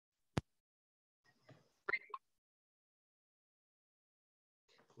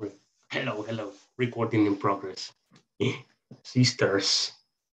Hello, hello. Recording in progress. Sisters.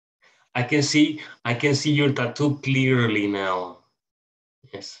 I can see your tattoo clearly now.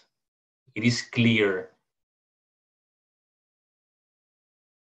 Yes, it is clear.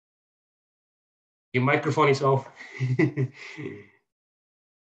 Your microphone is off.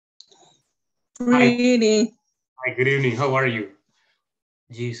 Pretty. Hi, good evening. How are you?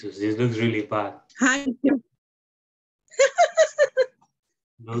 Jesus, this looks really bad. Hi.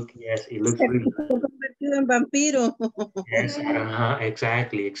 Look, yes, it looks really bad. Convertido en vampiro. Yes,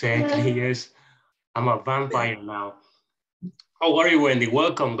 exactly, yes. I'm a vampire now. How are you, Wendy?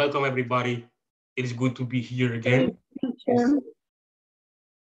 Welcome, everybody. It is good to be here again. Yes.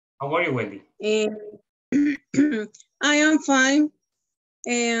 How are you, Wendy? I am fine.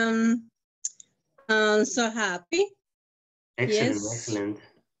 I'm so happy. Excellent, yes.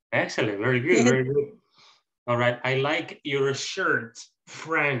 excellent. Very good, very good. All right, I like your shirt,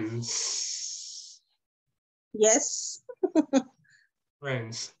 Friends. Yes.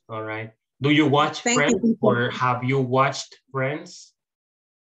 Friends, all right. Do you watch Friends or have you watched Friends?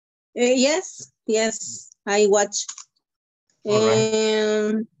 Yes, I watch. All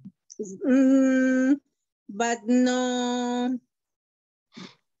right. But no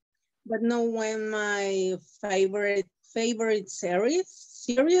when my favorite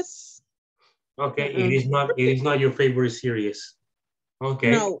series. Okay, it is not your favorite series.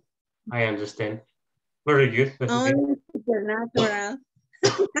 Okay. No. I understand. Very good. Only Supernatural.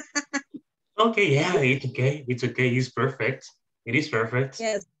 Okay, yeah, it's okay. It's okay. It's perfect. It is perfect.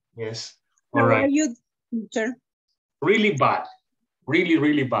 Yes. Yes. All right. How are you, teacher? Really bad. Really,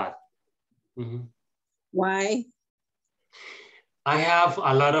 really bad. Mm-hmm. Why? I have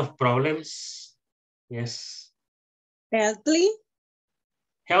a lot of problems. Yes. Healthy?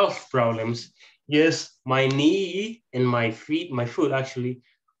 Health problems. Yes, my knee and my foot actually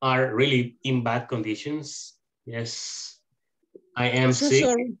are really in bad conditions. Yes. I am sick.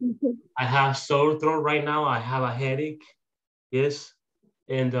 Sorry. I have sore throat right now. I have a headache. Yes.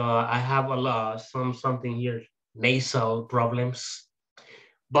 And I have a lot, something here, nasal problems.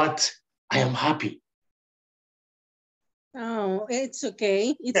 But I am happy. Oh, it's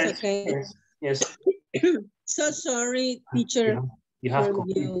okay. It's yes, okay. Yes. So sorry, teacher. You have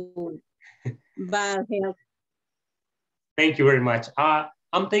bad health. Thank you very much.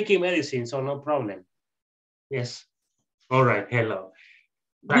 I'm taking medicine, so no problem. Yes. All right. Hello.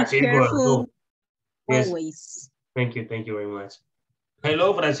 Be careful. Yes. Always. Thank you very much.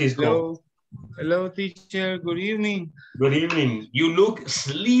 Hello, Francisco. Hello, teacher. Good evening. Good evening. You look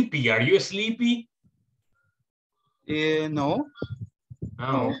sleepy. Are you sleepy? No.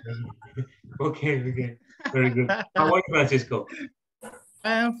 Oh, okay. Very good. How are you, Francisco?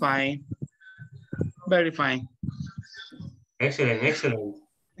 I am fine. Very fine. Excellent.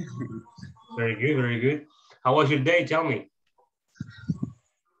 Very good. How was your day? Tell me.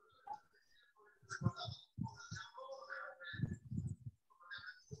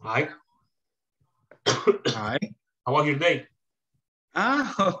 Hi. Hi. How was your day?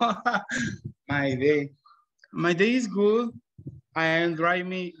 My day. My day is good. I am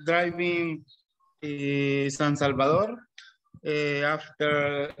driving San Salvador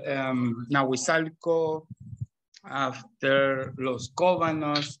after Nahuizalco, after Los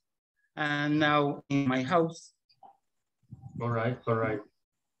Cóbanos, and now in my house. All right.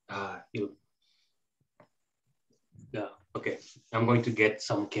 Yeah, okay. I'm going to get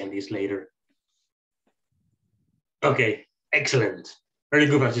some candies later. Okay, excellent. Very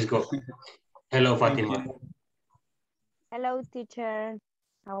good, Francisco. Hello, Fatima. Hello, teacher.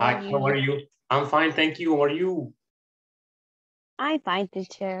 How are you? I'm fine, thank you. How are you? I'm fine,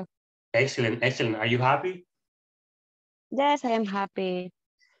 teacher. Excellent. Are you happy? Yes, I am happy.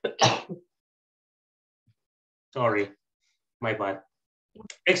 Sorry, my bad.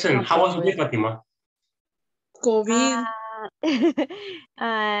 Excellent. How was your day, Fatima? COVID.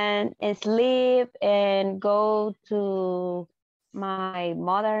 And sleep and go to my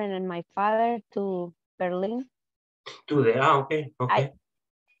mother and my father to Berlin. Okay.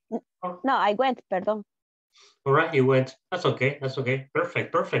 No, I went, perdón. All right, you went. That's okay.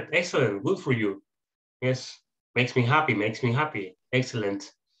 Perfect. Excellent. Good for you. Yes, makes me happy.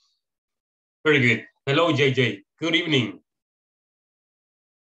 Excellent. Very good. Hello, JJ. Good evening.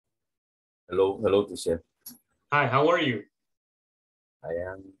 Hello, teacher. Hi, how are you? I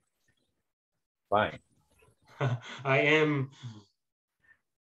am fine. I am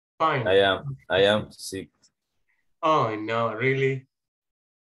fine. I am sick. Oh no, really?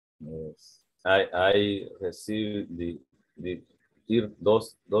 Yes. I received the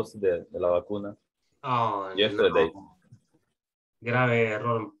dos de la vacuna. Oh, yesterday. No. Grave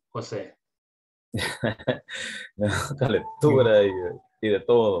error. José? Calentura y de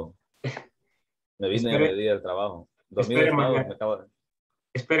todo. Me vine a Espere, mediodía del trabajo. Dormido espere estado, me mañana. acabo de...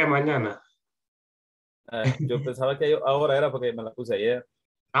 Espere mañana. Yo pensaba que ahora era porque me la puse ayer.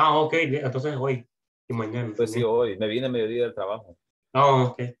 Ah, ok, entonces hoy y mañana Pues sí, también. hoy. Me vine a mediodía del trabajo. Oh,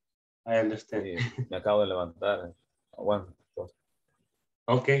 ok. I understand. Y me acabo de levantar. Bueno, pues,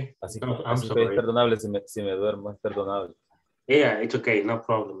 Okay. así, No, I'm así que es sorry. perdonable si me duermo, es perdonable. Yeah, it's okay. No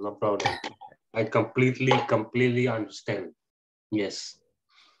problem. No problem. I completely understand. Yes.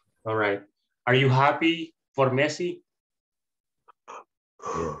 All right. Are you happy for Messi?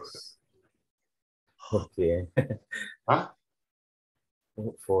 Yes. ¿Por qué? ¿Ah?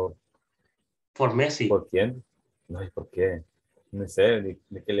 ¿Por Messi. quién? No sé por qué. No sé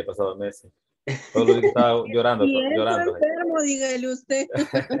ni qué le ha pasado a Messi. Solo vi que estaba llorando, Y eso llorando. enfermo, dígale usted.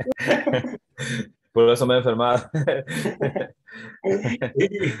 Por eso me he enfermado.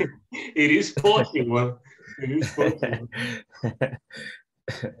 It is possible. It is possible.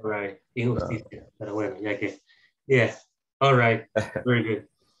 All right. Injusticia. Pero bueno, ya que. Yeah. All right. Very good.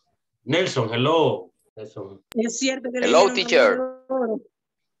 Nelson, hello. Nelson. Es cierto que Hello, le dieron teacher. oro.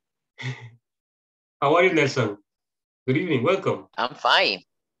 How are you, Nelson? Good evening. Welcome. I'm fine.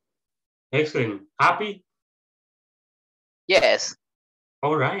 Excellent. Happy? Yes.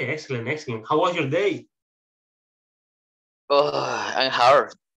 All right. Excellent. Excellent. How was your day? Oh, I'm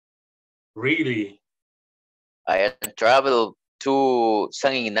hard. Really? I traveled to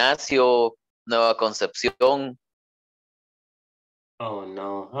San Ignacio, Nueva Concepción. Oh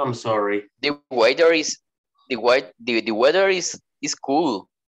no, I'm sorry. The weather is cool.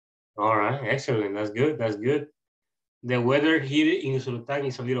 All right. Excellent. That's good. That's good. The weather here in Sultan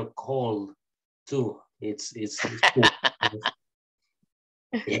is a little cold too. It's cool.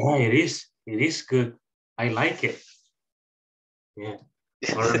 Yeah, it is. It is good. I like it. Yeah.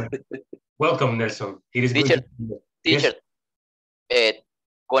 All right. Welcome, Nelson. It is Teacher, good. teacher, Yes.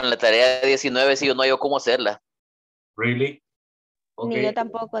 con la tarea 19 sí o no, yo cómo hacerla. Really? Ni Okay. yo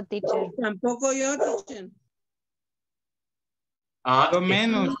tampoco, teacher. Tampoco yo, teacher. Lo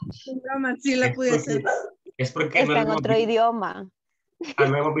menos. Broma, sí la pude hacer. Es porque no Está en hemos otro visto, idioma.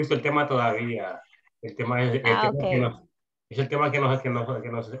 no hemos visto el tema todavía. El tema es Ok. es el tema que nos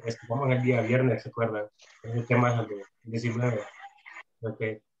escapamos el día viernes, ¿se acuerdan? Es el tema del 19.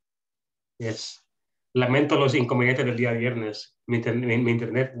 Okay. Yes. Lamento los inconvenientes del día viernes. Mi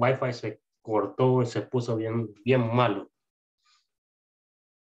internet Wi-Fi se cortó, se puso bien malo.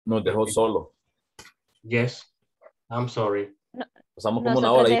 Nos dejó solo. Yes, I'm sorry. Pasamos como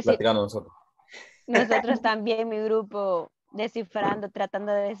una hora ahí platicando nosotros. Nosotros también, mi grupo,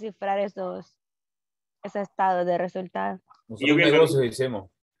 tratando de descifrar esos estados de resultados. Nosotros negocios hicimos.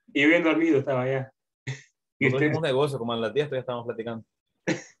 Y bien dormido estaba allá. Nosotros hicimos negocio, como a las 10 ya estábamos platicando.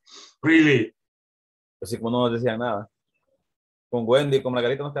 Really? Así como no nos decían nada. Con Wendy, con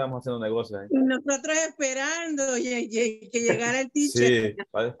Margarita nos estábamos haciendo negocios ahí. Nosotros esperando que llegara el teacher. Sí,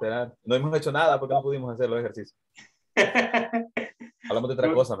 para esperar. No hemos hecho nada porque no pudimos hacer los ejercicios. Hablamos de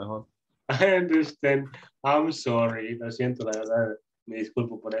otra cosa mejor. I understand. I'm sorry. Lo siento, la verdad. Me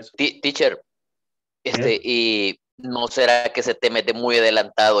disculpo por eso. Teacher, y no será que se te mete muy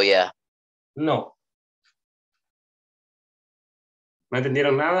adelantado ya. No. ¿No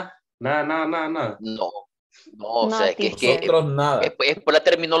entendieron nada? Nada. No, o sea, que nosotros nada. Es por la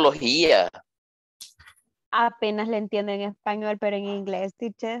terminología. Apenas le entiendo en español, pero en inglés,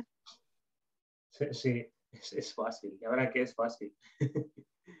 teacher. Sí, es fácil. La verdad que es fácil.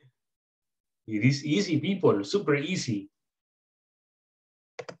 It is easy, people. Super easy.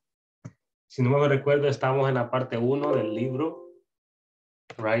 Si no me recuerdo, estamos en la parte 1 del libro.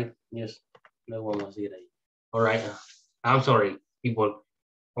 Right? Yes. Luego vamos a ir ahí. All right. I'm sorry, people.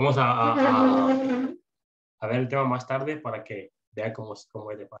 Vamos a ver el tema más tarde para que vean cómo es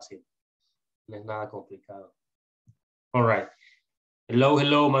de fácil. No es nada complicado. All right.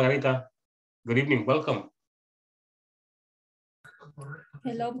 Hello, Margarita. Good evening. Welcome.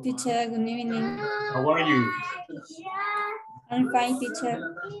 Hello, teacher. Good evening. How are you? I'm fine,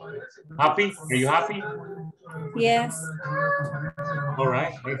 teacher. Happy? Are you happy? Yes. All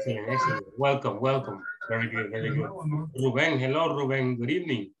right. Excellent. Welcome. Very good. Ruben, hello, Ruben. Good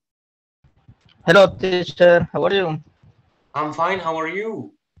evening. Hello, teacher. How are you? I'm fine. How are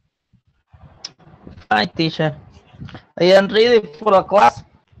you? Hi, teacher. I am ready for a class.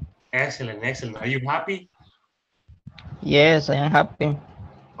 Excellent. Are you happy? Yes, I am happy.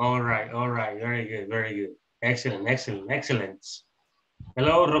 All right. Very good. Excellent.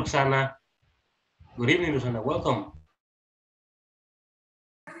 Hello, Roxana. Good evening, Roxana. Welcome.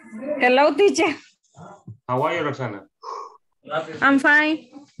 Hello, teacher. How are you, Roxana? I'm fine.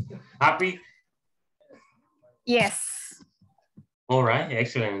 Happy? Yes. All right,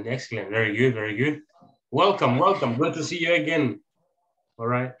 excellent, excellent. Very good, very good. Welcome, welcome. Good to see you again. All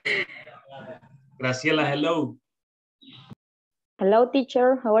right. Graciela, hello. Hello,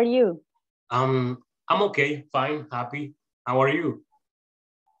 teacher. How are you? I'm okay, fine, happy. How are you?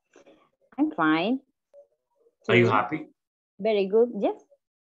 I'm fine. Are you happy? Very good. Yes.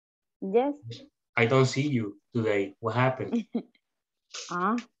 Yes. I don't see you today. What happened?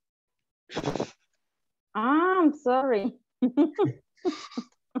 I'm sorry.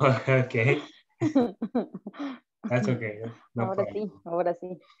 Okay. That's okay. No Ahora problem. sí, ahora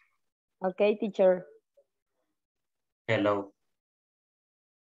sí. Okay, teacher. Hello.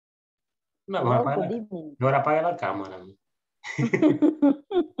 No, Hello, good evening. ahora apaga la cámara.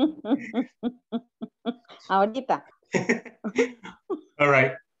 Ahorita. All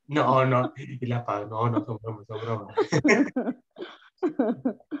right. No, no. Y la apago. No, no, son bromas, son bromas.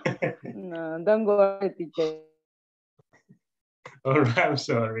 No, don't worry, teacher. All right, I'm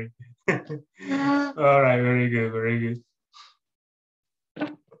sorry. All right, very good, very good.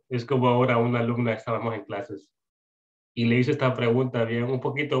 Es como ahora una alumna, estábamos en clases y le hice esta pregunta bien, un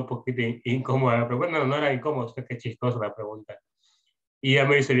poquito incómoda, pero bueno, no era incómodo, es que chistosa la pregunta. Y ella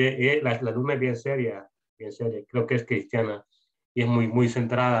me dice, la alumna es bien seria, creo que es cristiana y es muy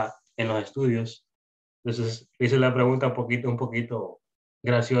centrada en los estudios. Entonces le hice la pregunta un poquito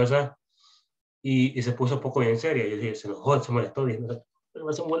graciosa y se puso un poco bien seria. Yo dije, se enojó, se molestó, dije,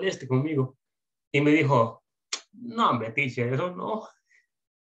 no se moleste conmigo. Y me dijo, no, hombre, teacher, eso no.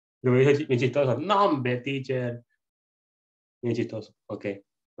 Yo me dije bien chistoso, no, hombre, teacher. Bien chistoso, ok,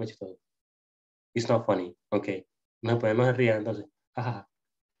 muy chistoso. It's not funny, ok. No, pues no se ría, entonces. Jaja.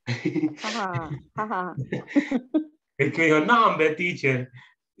 Es que dijo, no, hombre, teacher.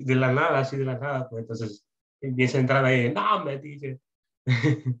 De la nada, así de la nada, pues entonces, bien centrada ahí, no, hombre, teacher.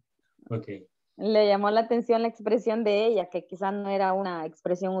 Ok. Le llamó la atención la expresión de ella, que quizás no era una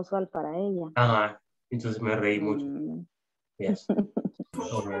expresión usual para ella. Ajá, entonces me reí mucho. Yes.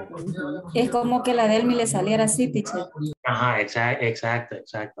 Es como que la Delmi le saliera así, teacher. Ajá, exacto.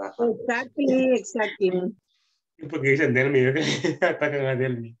 Ajá. Exactly. Porque dicen Delmi, atacan a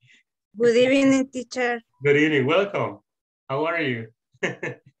Delmi. Good evening, teacher. Good evening, welcome. How are you?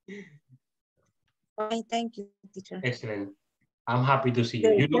 Fine, thank you, teacher. Excellent. I'm happy to see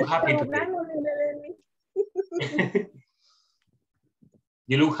you. You look happy today.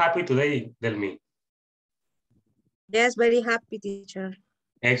 You look happy today, Delmi. Yes, very happy, teacher.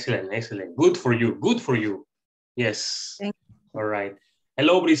 Excellent, excellent. Good for you, good for you. Yes. Thank you. All right.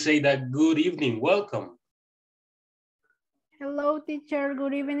 Hello, Briseida. Good evening. Welcome. Hello, teacher.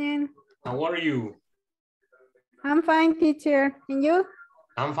 Good evening. How are you? I'm fine, teacher. And you?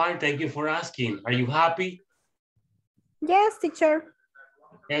 I'm fine. Thank you for asking. Are you happy? Yes, teacher.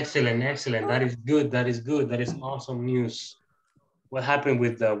 Excellent, excellent. That is good. That is good. That is awesome news. What happened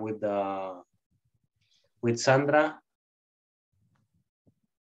with Sandra?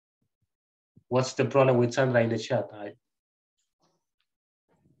 What's the problem with Sandra in the chat?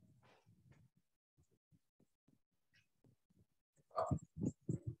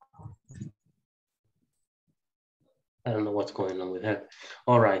 I don't know what's going on with her.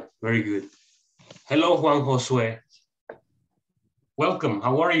 All right, very good. Hello, Juan Josue. Welcome,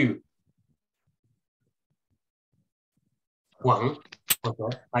 how are you? Juan.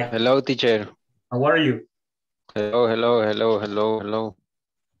 Hi. Hello, teacher. How are you? Hello.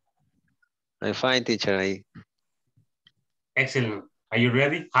 I'm fine, teacher. Excellent. Are you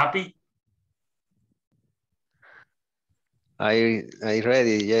ready? Happy? I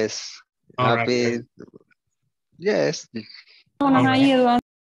ready, yes. All Happy. right. Yes.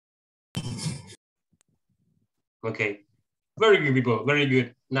 Okay. Very good, people. Very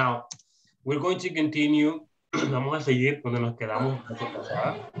good. Now, we're going to continue. Vamos a seguir donde nos quedamos la clase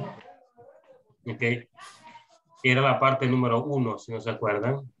pasada. Ok. Era la parte número 1, si no se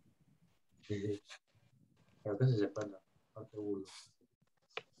acuerdan. Creo que sí se acuerdan. Parte 1.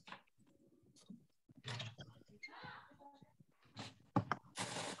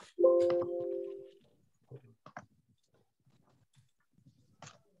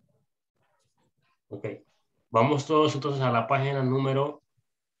 Ok. Vamos todos entonces a la página número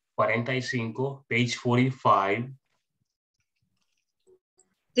 45, page 45.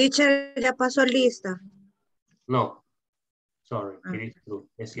 Teacher, ya pasó lista. No. Sorry, it is true.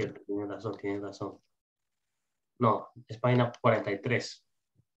 Es cierto, tiene razón. No, es página 43.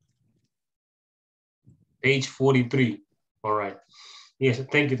 Page 43. All right. Yes,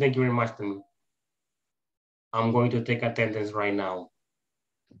 thank you very much. I'm going to take attendance right now.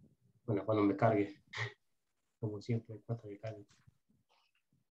 Bueno, cuando me cargue. como siempre,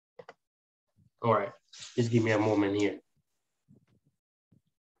 all right, just give me a moment here.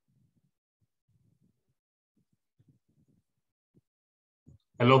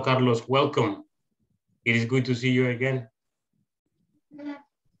 Hello, Carlos, welcome. It is good to see you again.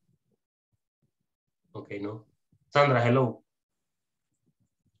 Okay, no. Sandra, hello.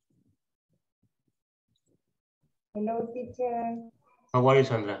 Hello, teacher. How are you,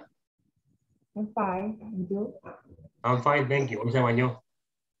 Sandra? I'm fine. And you? I'm fine, thank you. ¿Cómo se bañó?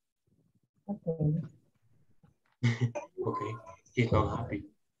 Okay. Okay, she's not happy.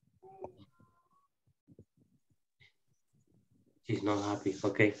 She's not happy.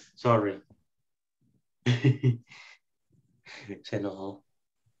 Okay, sorry. Se enojó.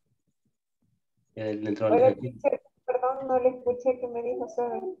 Le entró al Hola, teacher. Perdón, no le escuché que me dijo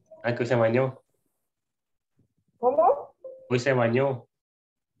sobre. Ah, que se bañó. ¿Cómo? Hoy se bañó.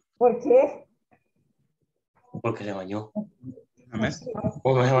 ¿Por qué? Porque se bañó. ¿No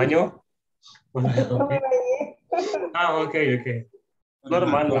 ¿Cómo se bañó? No me bañé. Ah, ok.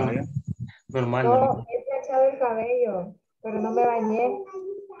 Normal, normal. No, he planchado el cabello, pero no me bañé.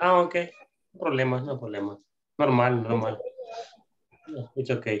 Ah, ok. No problemas. Normal. No, it's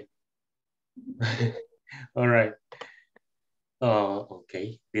okay. All right.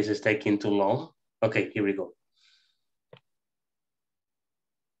 Okay. This is taking too long. Okay, here we go.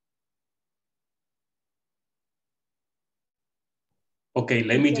 Okay,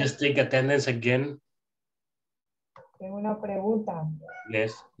 let me just take attendance again. Tengo una pregunta.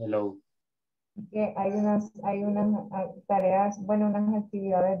 Yes, hello. Que hay unas tareas, bueno, unas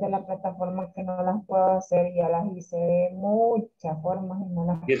actividades de la plataforma que no las puedo hacer, ya las hice de muchas formas y no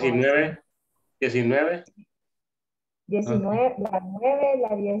las puedo hacer. 19. 19, la 9,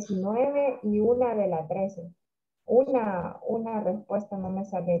 la 19 y una de la 13. Una respuesta no me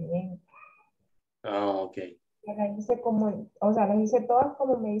sale bien. Ah, ok. Las hice como, o sea, las hice todas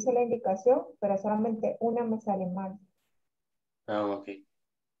como me dice la indicación, pero solamente una me sale mal. Ah, ok.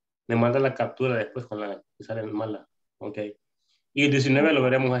 Me manda la captura después con la que sale mala. Ok. Y el 19 lo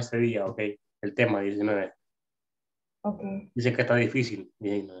veremos este día, ok. El tema 19. Ok. Dice que está difícil.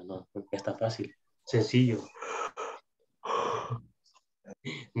 Bien, no, que está fácil. Sencillo.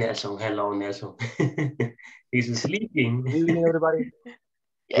 Nelson, hello, Nelson. He's sleeping. Good evening, everybody.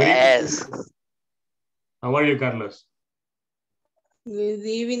 Yes. How are you, Carlos? Good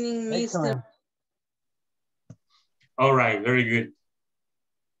evening, Mr. Excellent. All right, very good.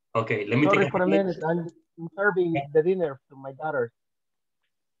 Okay, let me Sorry take for a minute. I'm serving the dinner to my daughter.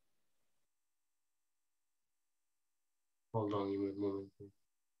 Hold on, give me a moment.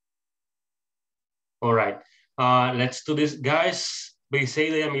 All right, let's do this, guys.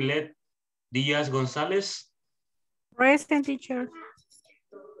 Briseida Yamilet Díaz González. Present, teacher.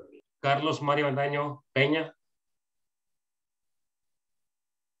 Carlos Mario Andaño Peña.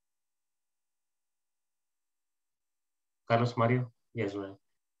 Carlos Mario, yes, right.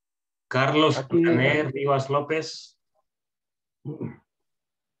 Carlos René Rivas López.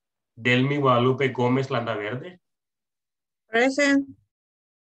 Delmi Guadalupe Gómez Landaverde. Present.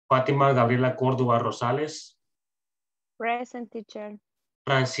 Fátima Gabriela Córdoba Rosales. Present, teacher.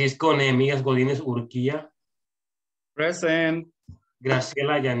 Francisco Nehemías Godínez Urquía. Present.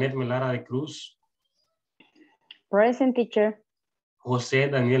 Graciela Janet Melara de Cruz. Present, teacher. José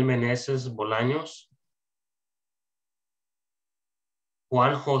Daniel Meneses Bolaños.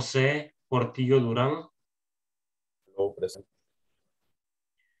 Juan José Portillo Durán. Hello, present.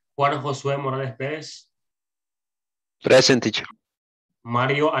 Juan Josué Morales Pérez. Present, teacher.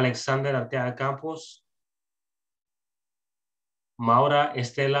 Mario Alexander Arteaga Campos. Maura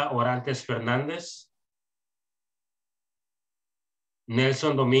Estela Orantes Fernández.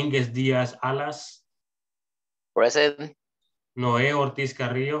 Nelson Domínguez Díaz Alas. Present. Noé Ortiz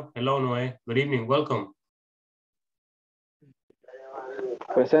Carrillo. Hello, Noé. Good evening. Welcome.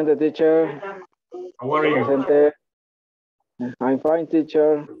 Present, teacher. How are you? Present. I'm fine,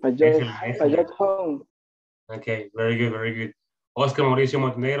 teacher. I just home. Okay, very good, very good. Oscar Mauricio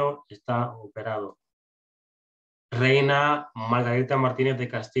Montenegro está operado. Reina Margarita Martínez de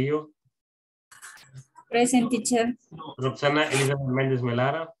Castillo. Present, teacher. Roxana Elizabeth Méndez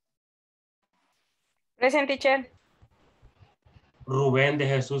Melara. Present, teacher. Rubén de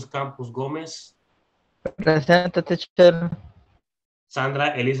Jesús Campos Gómez. Present, teacher.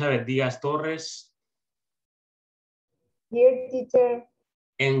 Sandra Elizabeth Díaz Torres. Here, teacher.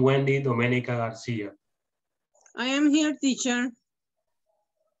 And Wendy Doménica García. I am here, teacher.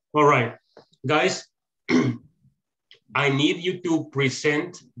 All right, guys, I need you to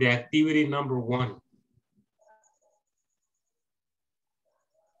present the activity number 1.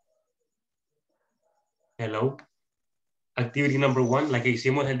 Hello. Activity number 1, la que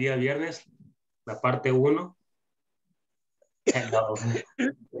hicimos el día viernes, la parte 1. Hello.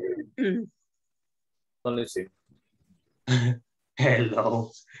 No lo hice.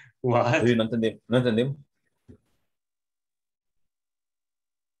 Hello. What? Sí, no entendí. No entendí.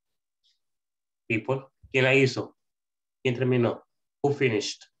 People. ¿Quién la hizo? ¿Quién terminó? Who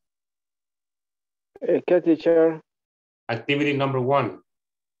finished? ¿Qué, teacher? Activity number 1.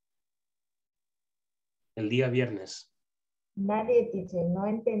 El día viernes. Nadie, teacher, no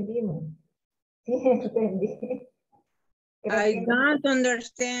entendimos. Sí, entendí. I don't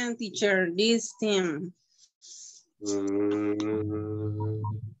understand, teacher, this team.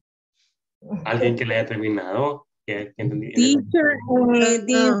 ¿Alguien que le haya terminado? ¿Que entendí? Teacher,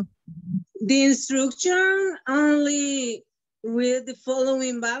 the instruction only with the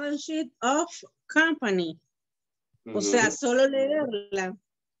following balance sheet of company. O sea, solo leerla.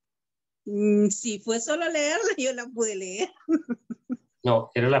 Si fue solo leerla, yo la pude leer. No,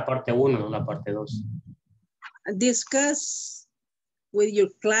 era la parte 1, no la parte 2. Discuss with your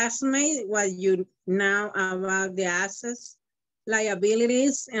classmate what you know about the assets,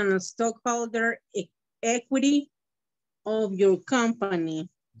 liabilities, and stockholder equity of your company.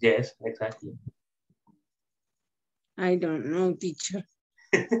 Yes, exactly. I don't know, teacher.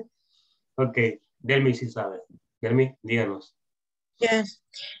 Ok, Delmi sí sabe. Delmi, díganos. Yes,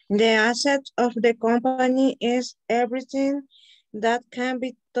 the asset of the company is everything that can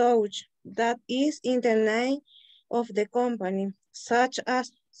be touched that is in the name of the company, such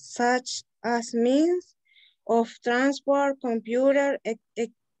as means of transport, computer,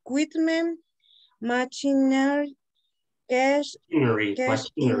 equipment, machinery, cash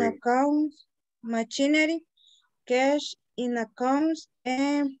in accounts, machinery, cash in accounts,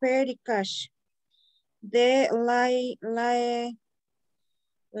 and petty cash. The liabilities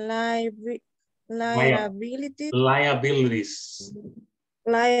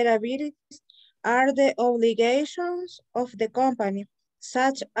are the obligations of the company,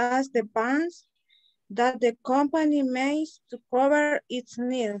 such as the bonds that the company makes to cover its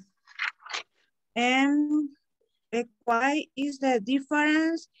needs. And equity is the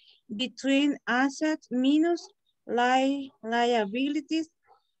difference between assets minus liabilities.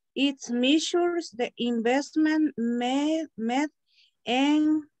 It measures the investment made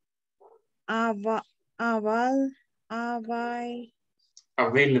and available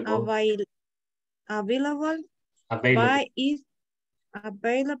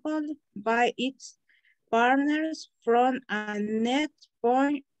by its partners from a net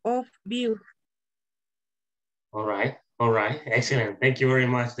point of view. All right, excellent. Thank you very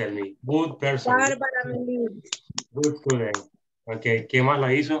much, Delmi. Good person. Good student. Ok, ¿qué más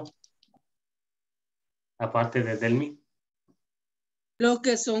la hizo? Aparte de Delmi. Los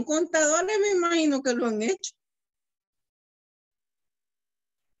que son contadores me imagino que lo han hecho.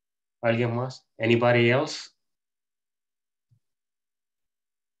 ¿Alguien más? Anybody else?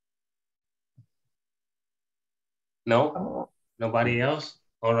 No? Nobody else?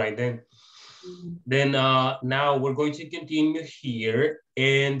 All right then. Then now we're going to continue here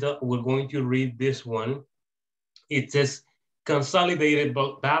and we're going to read this one. It says consolidated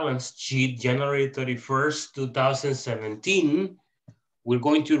balance sheet January 31st, 2017. We're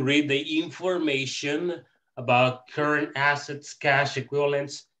going to read the information about current assets, cash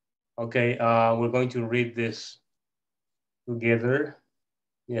equivalents. Okay, we're going to read this together.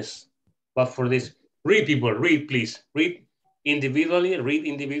 Yes, but for this, read people, read please. Read individually,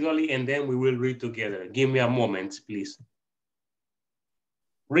 and then we will read together. Give me a moment, please.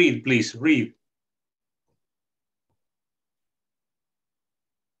 Read, please, read.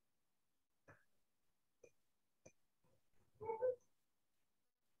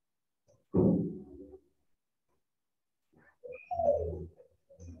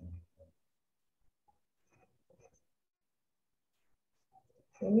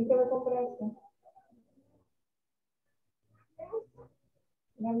 Permíteme comprar esto.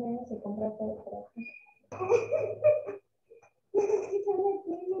 Dame ese, comprate esto.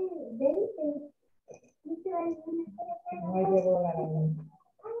 No llegó la gana.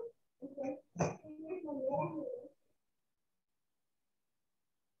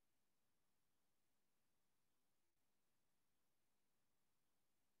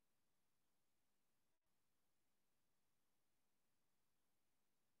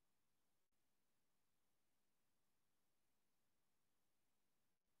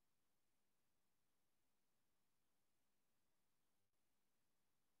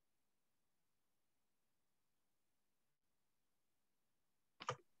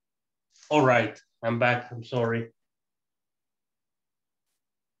 All right, I'm back, I'm sorry.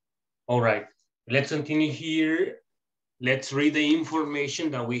 All right, Let's continue here. Let's read the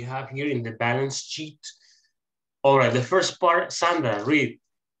information that we have here in the balance sheet. All right, the first part, Sandra, read.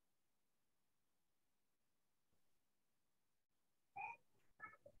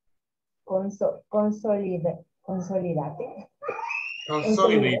 Consolidated.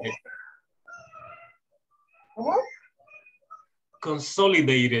 Consolidated. What?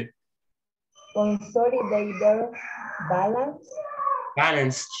 Consolidated. Consolidated balance.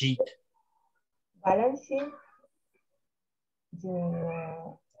 Balance sheet. Balance sheet.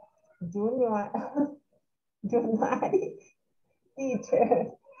 January.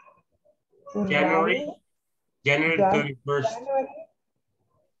 Teacher. January 31st. January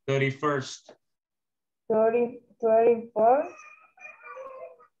 31st. 31st.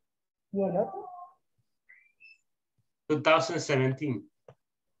 ¿Y el otro? 2017.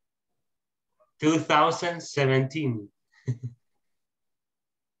 2017.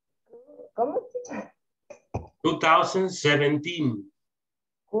 ¿Cómo? 2017.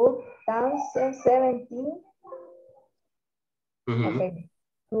 2017. Okay.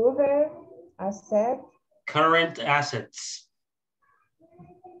 Current assets. Current assets.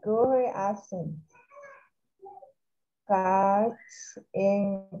 Current assets. Cash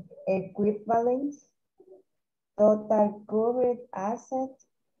and equivalents. Total current assets.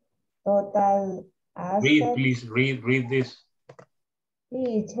 Total assets. Read, please, read this.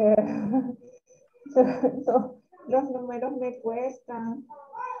 Teacher. No, los números me cuestan.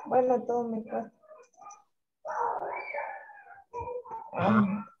 Bueno, todo me cuesta.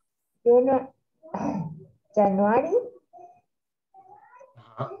 January.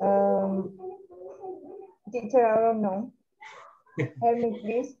 Teacher, I don't know. Help me,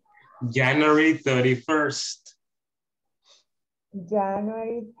 please. January 31st.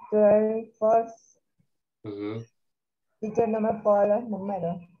 January 31st. Teacher, no me puedo los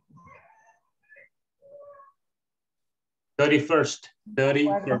números. 31st.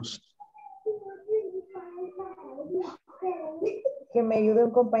 31st. Que me ayude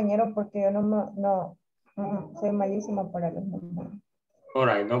un compañero porque yo no, soy malísima para los números. All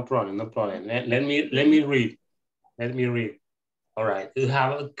right, no problem, no problem. Let me read. Let me read. All right, you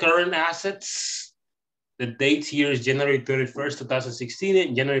have current assets. The date here is January 31st, 2016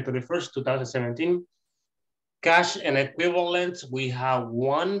 and January 31st, 2017. Cash and equivalents, we have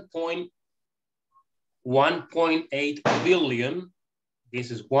 1.8 billion.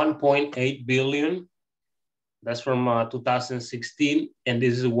 This is 1.8 billion. That's from 2016. And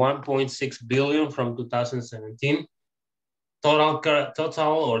this is 1.6 billion from 2017. Total current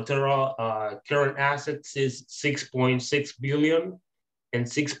assets is 6.6 billion and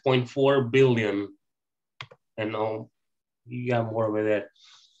 6.4 billion. And you got more over there.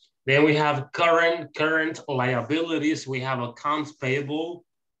 Then we have current liabilities. We have accounts payable.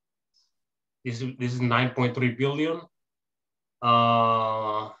 This is 9.3 billion.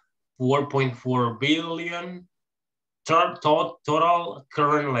 4.4 billion. Total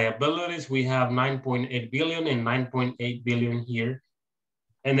current liabilities, we have 9.8 billion and 9.8 billion here.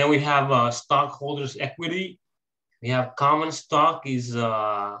 And then we have stockholders' equity. We have common stock is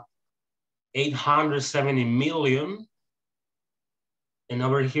 870 million. And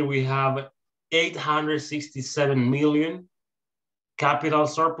over here we have 867 million. Capital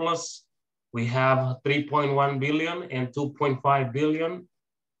surplus, we have 3.1 billion and 2.5 billion.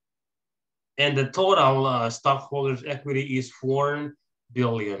 And the total stockholders' equity is 4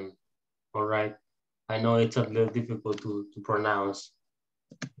 billion. All right. I know it's a little difficult to pronounce.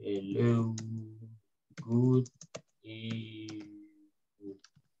 Hello. Good.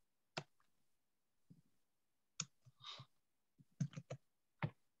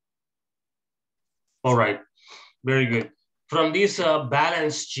 All right. Very good. From this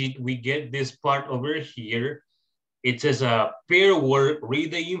balance sheet, we get this part over here. It says pair word,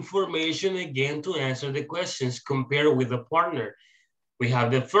 read the information again to answer the questions, compare with the partner. We have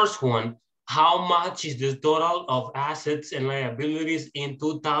the first one. How much is the total of assets and liabilities in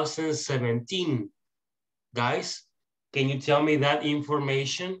 2017? Guys, can you tell me that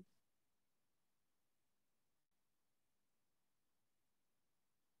information?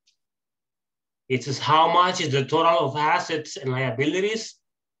 It says how much is the total of assets and liabilities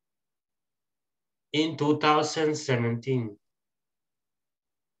in 2017.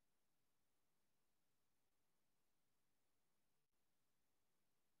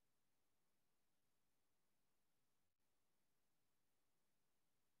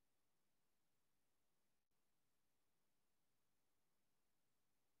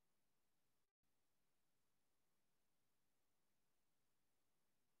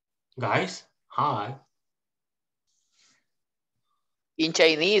 Guys, hi. In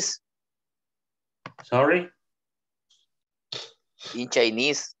Chinese. Sorry? In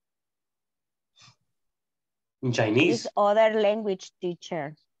Chinese. In Chinese? It's other language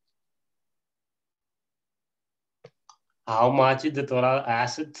teacher. How much is the total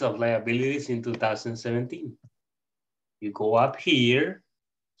assets of liabilities in 2017? You go up here.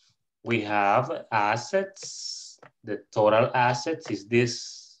 We have assets. The total assets is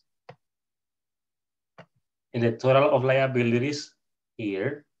this. And the total of liabilities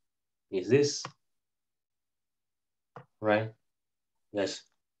here is this. Right? Yes.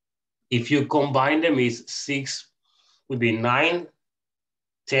 If you combine them, is 6, would be 9,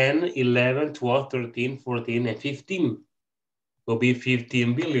 10, 11, 12, 13, 14, and 15. Will be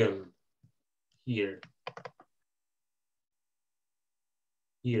 15 billion here.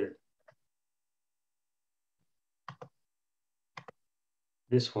 Here.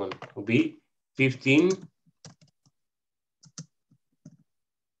 This one will be 15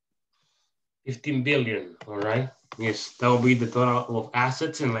 billion, all right? Yes, that will be the total of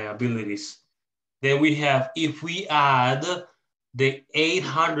assets and liabilities. Then we have, if we add the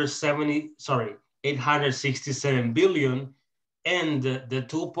 867 billion and the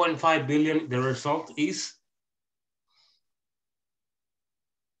 2.5 billion, the result is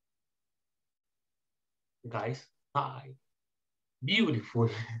guys, hi, beautiful.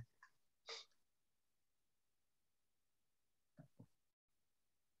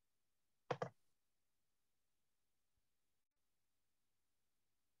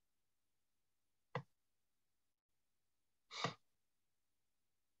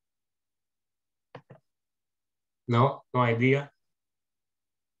 No idea.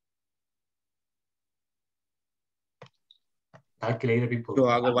 Yo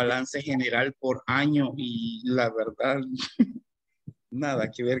hago balance general por año y la verdad,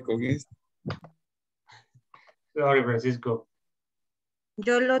 nada que ver con esto. Sorry, Francisco.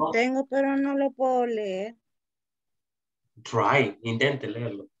 Yo lo tengo, pero no lo puedo leer. Try, intente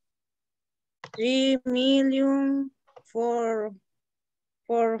leerlo.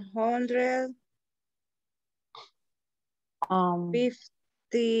 3,451,000.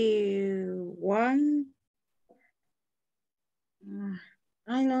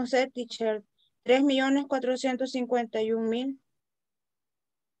 Ay, no sé, teacher. 3,451,000.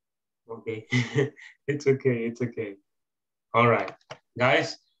 Okay, it's okay, it's okay. All right,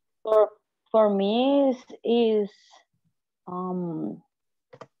 guys. For me is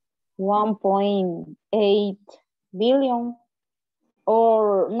 1.8 billion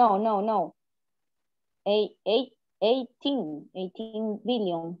or no. 18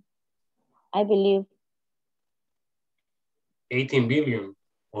 billion, I believe. 18 billion,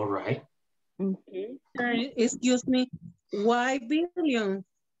 all right. Excuse me, why billion?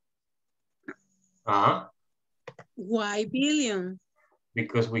 Why billion?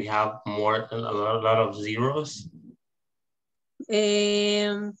 Because we have a lot of zeros.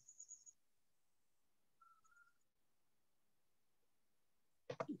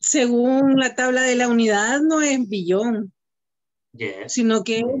 Según la tabla de la unidad, no es billón. Yes. Sino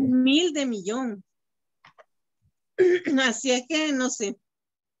que es 1,000 de millón. Así es que no sé.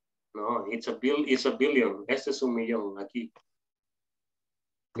 No, it's a billion. Este es 1 millón aquí.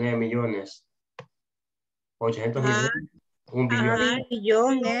 9 millones. 800 millones. 1 billón.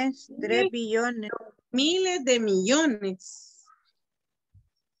 Billones, 3 billones. Miles de millones.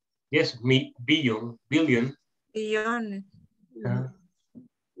 Yes, billion. Billones.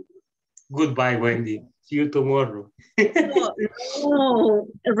 Goodbye, Wendy. See you tomorrow. No,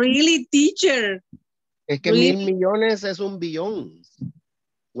 really, teacher. Es que really? 1,000 millones es un billón,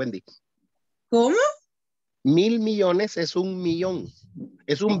 Wendy. ¿Cómo? 1,000 millones es un millón.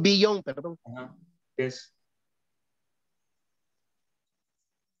 Es un billón, perdón. Es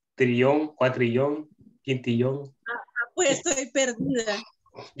trillón, cuatrillón, quintillón. Pues estoy perdida.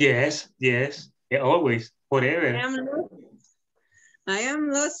 Yes. Always, forever. I am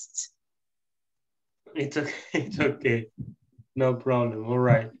lost. It's okay. No problem. All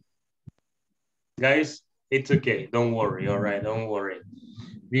right. Guys, it's okay. Don't worry. All right, don't worry.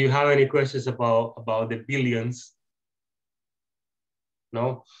 Do you have any questions about the billions?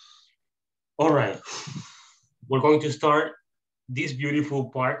 No? All right. We're going to start this beautiful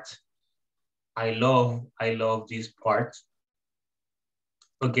part. I love this part.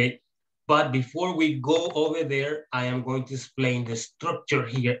 Okay. But before we go over there, I am going to explain the structure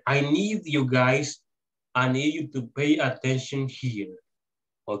here. I need you to pay attention here.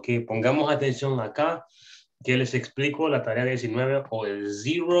 Ok, pongamos atención acá, que les explico la tarea 19 o el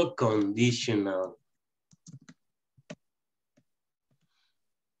zero conditional.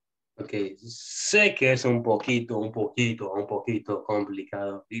 Okay, sé que es un poquito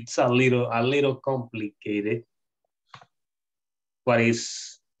complicado. It's a little complicated, but it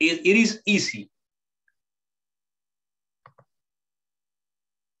is easy.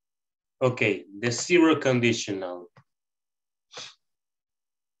 Okay, the zero conditional.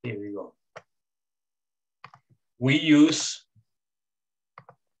 Here we go. We use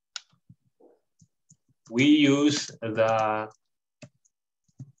the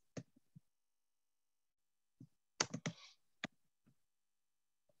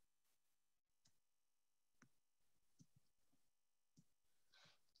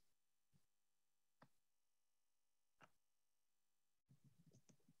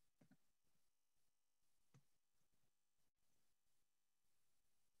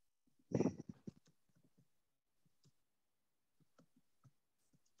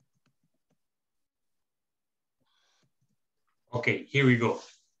okay, here we go.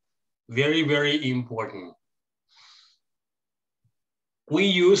 Very, very important. We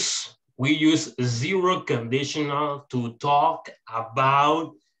use zero conditional to talk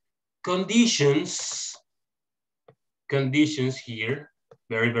about conditions. Conditions here,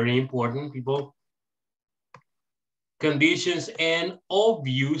 very, very important, people. Conditions and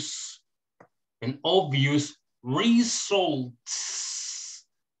obvious results.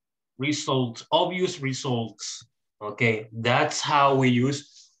 Obvious results. Okay, that's how we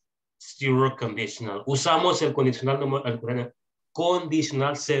use zero conditional. Usamos el condicional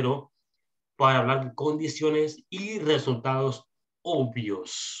cero para hablar de condiciones y resultados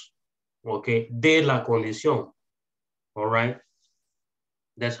obvios, okay, de la condición. All right,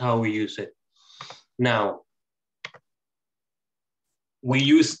 that's how we use it. Now, we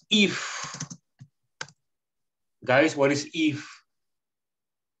use if. Guys, what is if?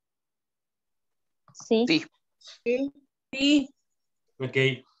 Sí. Sí.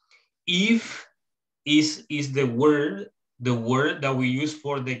 Okay, if is the word that we use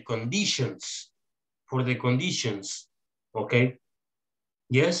for the conditions. Okay,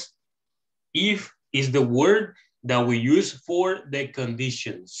 yes, if is the word that we use for the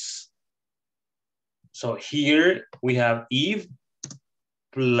conditions. So here we have if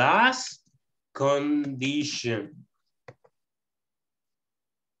plus condition.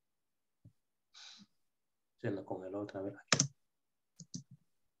 Se lo congeló otra vez.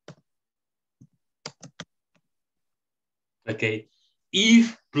 Okay,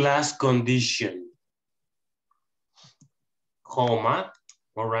 if plus condition, comma,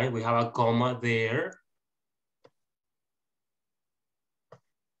 all right, we have a comma there.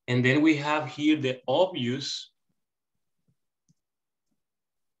 And then we have here the obvious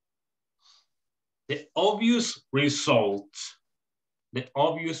result. The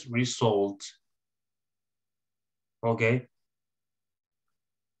obvious result. Okay.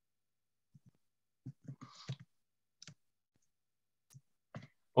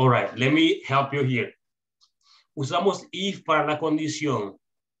 All right, let me help you here. Usamos if para la condición.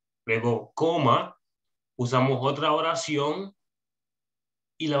 Luego, coma, usamos otra oración.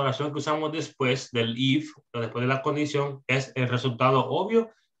 Y la oración que usamos después del if, o después de la condición, es el resultado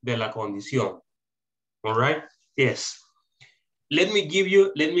obvio de la condición. All right? Yes. Let me give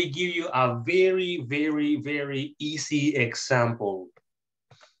you a very, very, very easy example.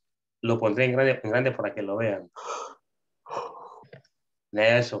 Lo pondré en grande para que lo vean.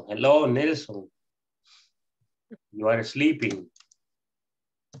 Nelson, hello, Nelson. You are sleeping.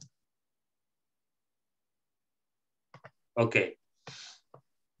 Ok.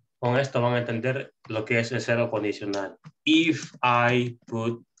 Con esto van a entender lo que es el cero condicional. If I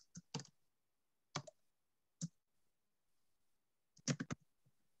put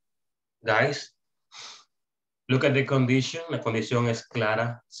guys, look at the condition. La condición es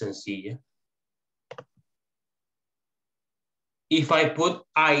clara, sencilla. If I put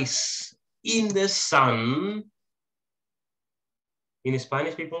ice in the sun, in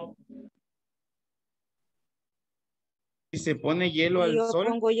Spanish, people. Si se pone hielo al sol.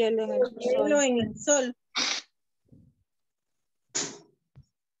 Yo pongo hielo en el sol.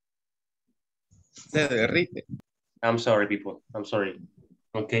 Se derrite. I'm sorry, people. I'm sorry.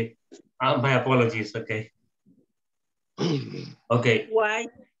 Okay. My apologies. Okay. Okay. Why?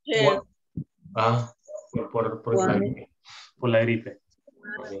 Yeah. Por la gripe.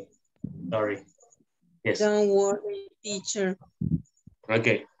 Okay. Sorry. Yes. Don't worry, teacher.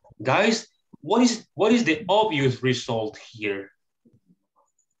 Okay. Guys, what is the obvious result here?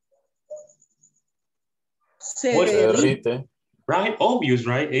 What is right? Obvious,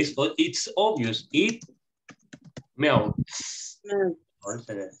 right? It's obvious. It melts.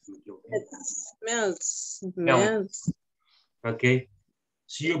 Melts. Okay.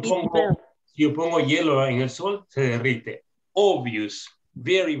 Si yo pongo hielo en el sol, se derrite. Obvious.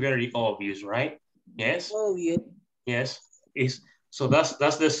 Very, very obvious, right? Yes? Obvious. Yes. So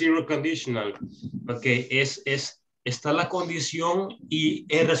that's the zero conditional. Okay, está la condición y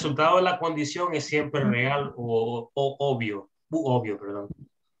el resultado de la condición es siempre real o obvio. Obvio, perdón.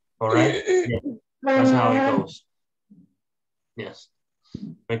 All right? Yeah. That's how it goes. Yes.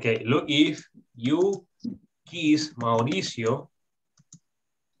 Okay, look, if you kiss Mauricio,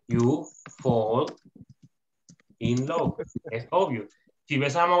 you fall in love. Es obvio. Si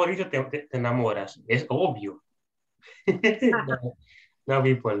ves a Mauricio, te enamoras. Es obvio. No,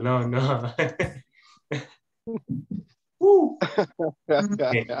 people, no.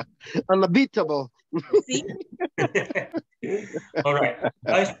 Okay. Unbeatable. All right.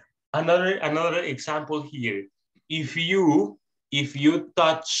 Guys, another example here. If you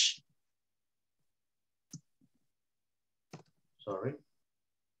touch, sorry.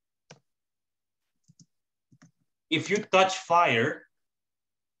 If you touch fire,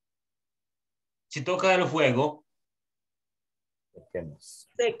 si toca el fuego,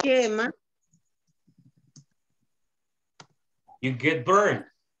 se quema. You get burned.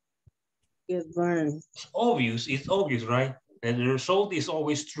 Get burned. It's obvious, right? And the result is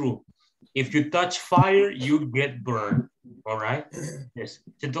always true. If you touch fire, you get burned. All right? Yes.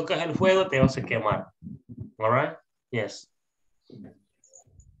 Si tocas el fuego, te vas a quemar. All right? Yes.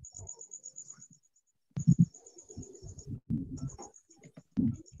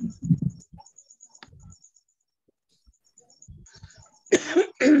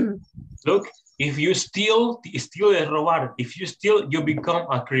 Look, if you steal es robar. If you steal, you become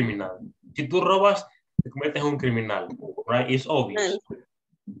a criminal. Si tú robas, te conviertes en un criminal. Right? It's obvious.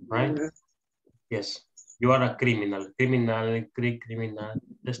 Right? Yes. You are a criminal. Criminal.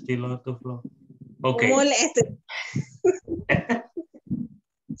 Steal out of law. Okay.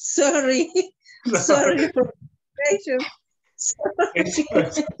 Sorry. Sorry for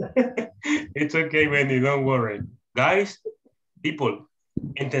It's okay, Benny. Don't worry. Guys, people,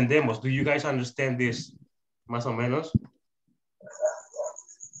 entendemos. Do you guys understand this? Más o menos.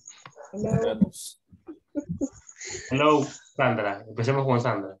 Hello, Sandra. Empecemos con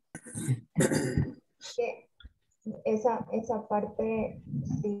Sandra. Esa parte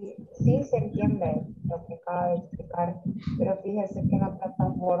sí se entiende lo que acaba de explicar, pero fíjese que en la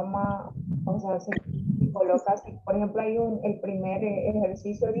plataforma, o sea, se coloca, por ejemplo, el primer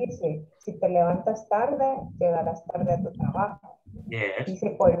ejercicio dice, si te levantas tarde, llegarás tarde a tu trabajo. Yes. Y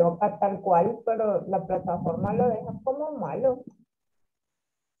se coloca tal cual, pero la plataforma lo deja como malo.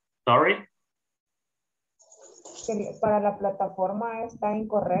 Sorry? Que para la plataforma está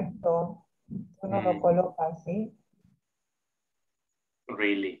incorrecto. Uno lo coloca así.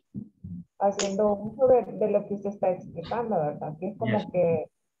 Really? Haciendo uso de lo que usted está explicando, ¿verdad? Que es como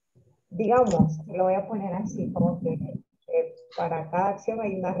que, digamos, lo voy a poner así, como que para cada acción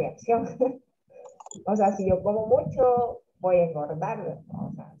hay una reacción. O sea, si yo como mucho, voy a engordar, ¿verdad?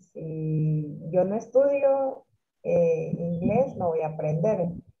 O sea, si yo no estudio inglés, no voy a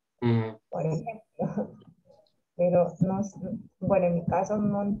aprender, por ejemplo. Pero no, bueno, en mi caso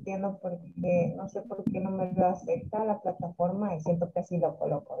no entiendo por qué, no sé por qué no me lo acepta la plataforma y siento que así lo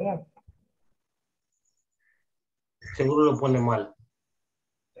coloco bien. Seguro lo pone mal.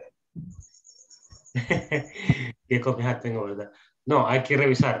 Qué compleja tengo, ¿verdad? No, hay que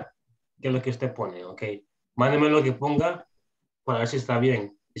revisar qué es lo que usted pone, ¿ok? Mándeme lo que ponga para ver si está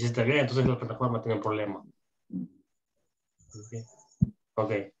bien. Y si está bien, entonces la plataforma tiene un problema.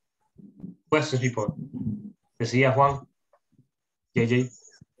 Ok. Questions, people. Decía Juan. JJ.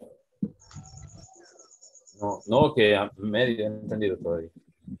 No, que a medio he entendido todavía.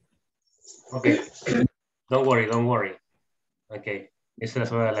 Ok. Don't worry. Ok. Esta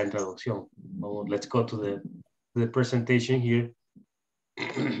es la introducción. Let's go to the presentation here.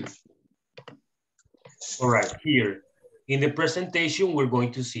 All right, here. In the presentation, we're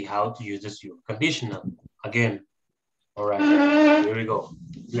going to see how to use the zero conditional. Again. All right, here we go.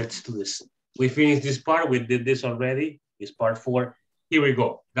 Let's do this. We finished this part. We did this already. It's part 4. Here we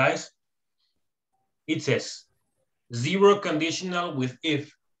go, guys. It says zero conditional with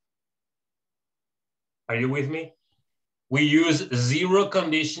if. Are you with me? We use zero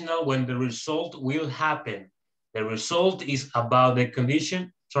conditional when the result will happen. The result is about the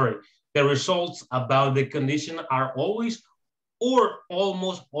condition. Sorry, the results about the condition are always or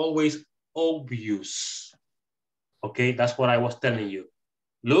almost always obvious. Okay, that's what I was telling you.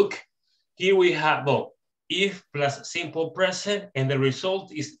 Look, here we have both if plus simple present, and the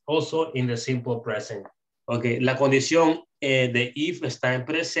result is also in the simple present. Okay, la condición de if está en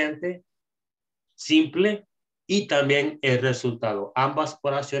presente, simple, y también el resultado. Ambas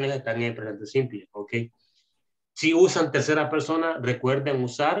oraciones están en presente simple, ¿ok? Si usan tercera persona, recuerden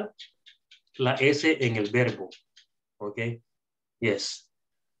usar la S en el verbo, ¿ok? Yes.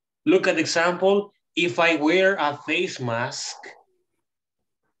 Look at the example. If I wear a face mask,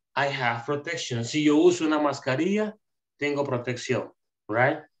 I have protection. Si yo uso una mascarilla, tengo protección,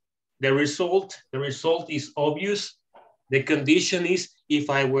 right? The result is obvious. The condition is if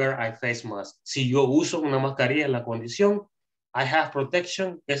I wear a face mask. Si yo uso una mascarilla, la condición, I have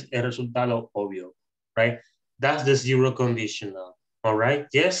protection, es el resultado obvio, right? That's the zero conditional, all right?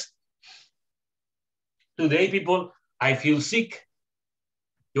 Yes? Today, people, I feel sick.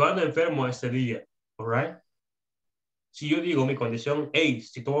 Yo ando enfermo este día, all right? Si yo digo mi condición, hey,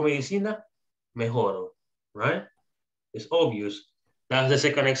 si tomo medicina, mejoro, right? It's obvious. That's the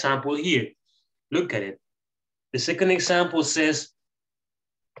second example here. Look at it. The second example says,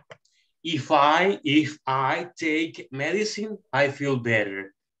 if I take medicine, I feel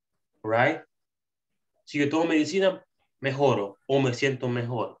better, right? Si yo tomo medicina, mejoro o me siento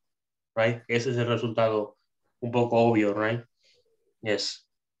mejor, right? Ese es el resultado un poco obvio, right? Yes.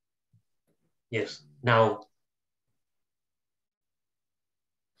 Yes. Now,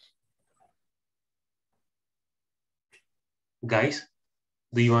 guys,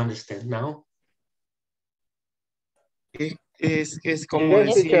 do you understand now? Es como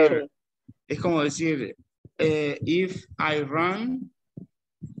Yes, decir, teacher. es como decir, if I run,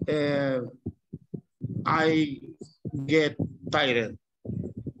 I get tired.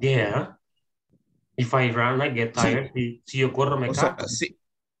 Yeah. If I run, I get tired. Sí. Si yo corro, me O canso. sea, si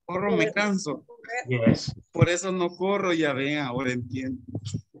corro, me canso. Yes. Por eso no corro, ya ven, ahora entiendo.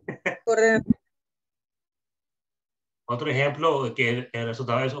 Correcto. Otro ejemplo, que el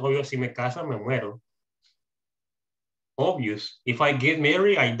resultado es obvio, si me caso, me muero. Obvious. If I get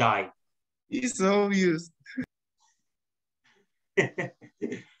married, I die. It's obvious.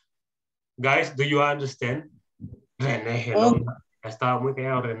 Guys, do you understand? René, hello. Estaba muy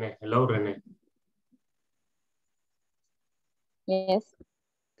callado, René. Hello, René. Yes.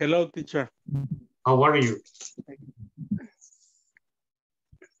 Hello, teacher. How are you?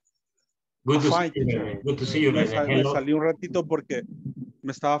 Good to Fine, see you, teacher. René. Good to see you, Me René. Hello. salí un ratito porque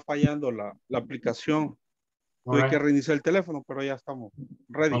me estaba fallando la aplicación. Tuve que reiniciar el teléfono, pero ya estamos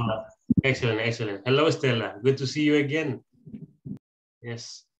ready. Excellent, excellent. Hello, Stella. Good to see you again.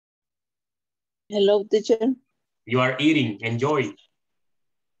 Yes. Hello, teacher. You are eating. Enjoy.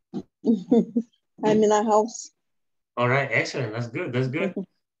 I'm in a house. All right, excellent. That's good. That's good.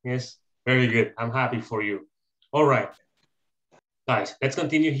 Yes, very good. I'm happy for you. All right. Guys, let's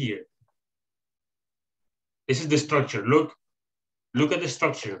continue here. This is the structure. Look at the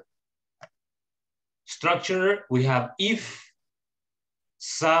structure. Structure, we have if,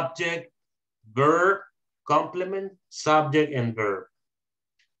 subject, verb, complement, subject, and verb.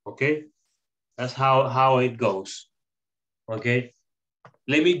 Okay? That's how it goes. Okay?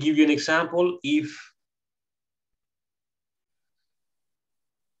 Let me give you an example. If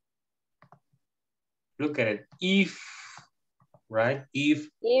look at it. If, right? If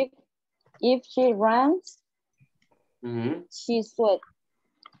she runs, she sweats.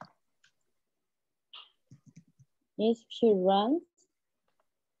 If she runs,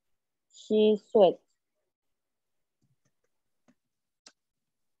 she sweats.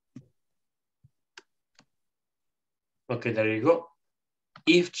 Okay, there you go.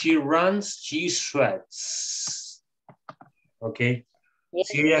 If she runs, she sweats. Okay. Yes,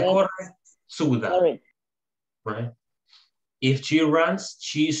 si ella corre, suda. Sorry. Right? If she runs,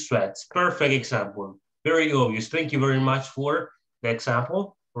 she sweats. Perfect example. Very obvious. Thank you very much for the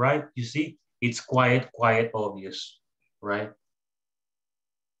example, right? You see, it's quite obvious, right?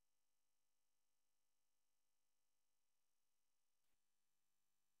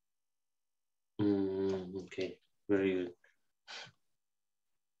 Okay, very good.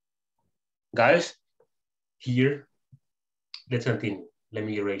 Guys, here, let's continue. Let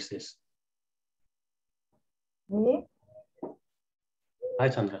me erase this. Me? Hi,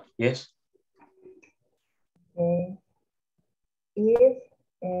 Sandra. Yes? Okay. If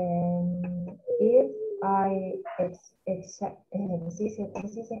I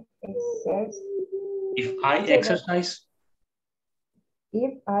exercise,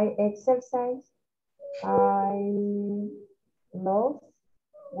 if I exercise, I lose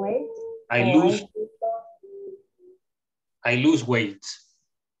weight. I lose weight.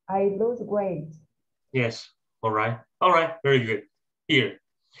 I lose weight. Yes. All right. All right. Very good. Here,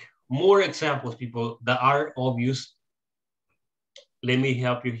 more examples, people, that are obvious. Let me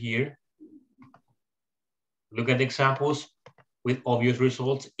help you here. Look at the examples with obvious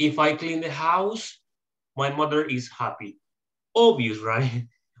results. If I clean the house, my mother is happy. Obvious, right?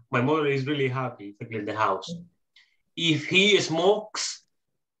 My mother is really happy to clean the house. If he smokes,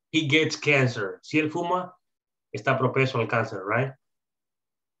 he gets cancer. Si él fuma, está propenso al cáncer, right?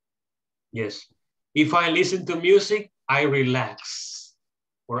 Yes. If I listen to music, I relax.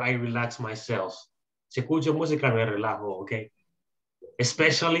 Or I relax myself. Si escucho música, me relajo, okay?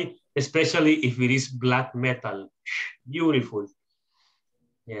 Especially if it is black metal. Beautiful.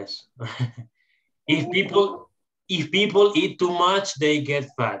 Yes. If people eat too much, they get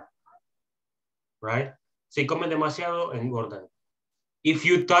fat. Right? Si comen demasiado, engordan. If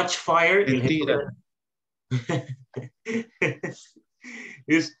you touch fire, if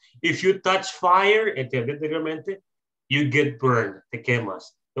you touch fire, you get burned, te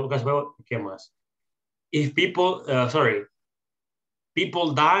quemas. Te quemas. If people,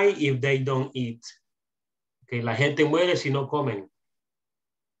 people die if they don't eat. Okay, la gente muere si no comen.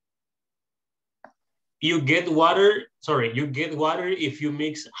 You get water if you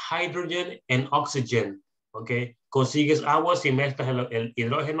mix hydrogen and oxygen. Okay, consigues agua si mezclas el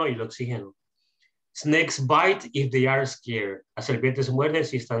hidrógeno y el oxígeno. Snakes bite if they are scared. Las serpientes muerden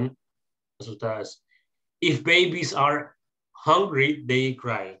si están asustadas. If babies are hungry, they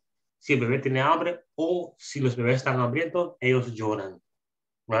cry. Si el bebé tiene hambre o si los bebés están hambrientos, ellos lloran.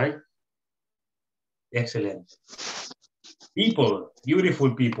 Right? Excellent. People,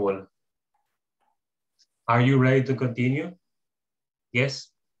 beautiful people. Are you ready to continue?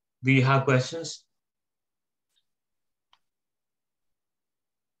 Yes? Do you have questions?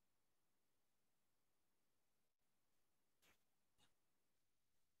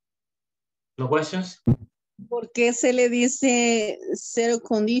 No questions? ¿Por qué se le dice zero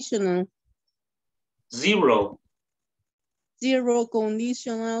conditional? Zero. Zero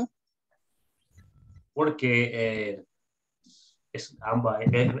conditional. Porque es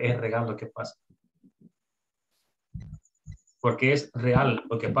real lo que pasa. Porque es real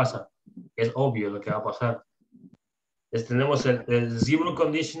lo que pasa. Es obvio lo que va a pasar. Tenemos el zero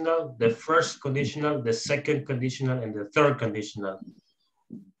conditional, the first conditional, the second conditional, and the third conditional.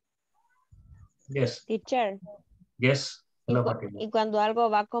 Yes. Teacher. Yes. Y cuando algo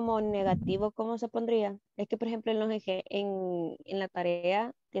va como negativo, ¿cómo se pondría? Es que, por ejemplo, en la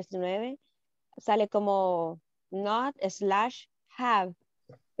tarea 19 sale como not / have,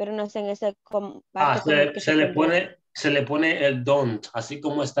 pero no sé en ese parte. Se le pone el don't, así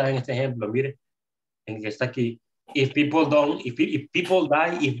como está en este ejemplo. Mire, en que está aquí. If people die,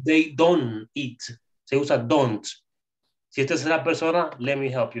 if they don't eat. Se usa don't. Si esta es la persona, let me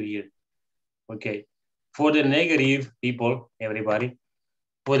help you here. Okay. For the negative, people, everybody,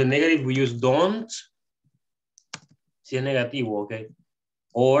 for the negative, we use don't. Si es negativo, okay.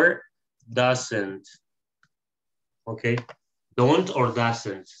 Or doesn't. Okay. Don't or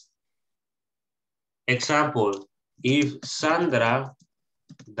doesn't. Example, if Sandra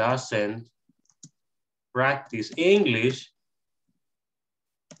doesn't practice English,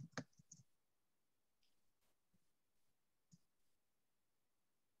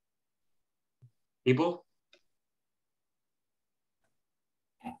 people,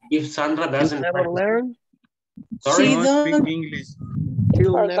 if Sandra doesn't never learn. Sorry, She don't speak English.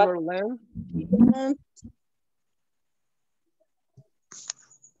 She'll never learn.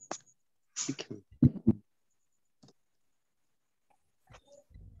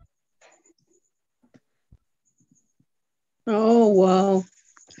 Oh, wow.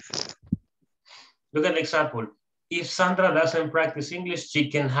 Look at the example. If Sandra doesn't practice English, she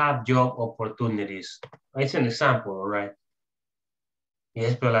can have job opportunities. It's an example, all right?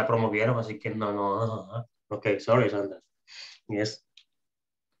 Yes, pero la promovieron, así que no. Okay, sorry, Sandra. Yes.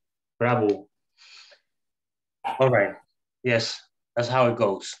 Bravo. All right. Yes, that's how it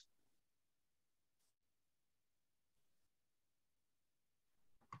goes.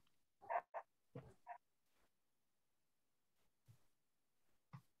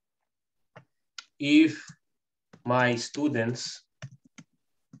 If my students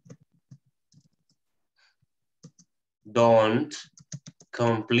don't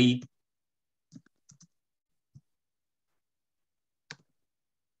complete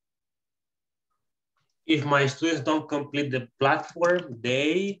the platform,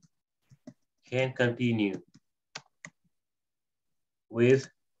 they can continue with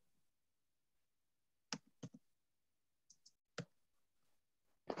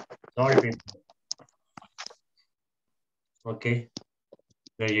sorry, people. Okay,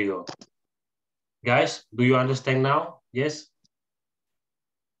 there you go. Guys, do you understand now? Yes?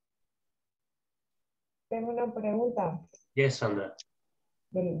 Tengo una pregunta. Yes, Sandra.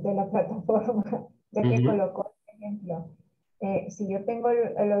 De la plataforma, ya que colocó el ejemplo. Si yo tengo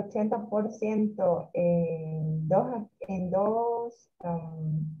el 80% en dos, no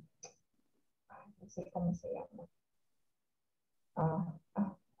sé cómo se llama.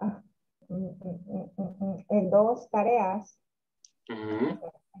 En dos tareas,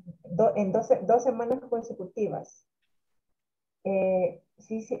 en dos semanas consecutivas.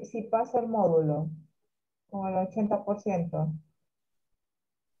 Sí pasa el módulo con el 80%.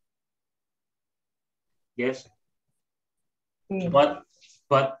 Yes. Sí. But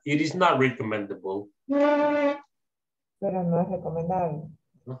it is not recommendable. Pero no es recomendable.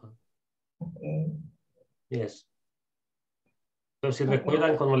 Okay. Yes. Entonces, si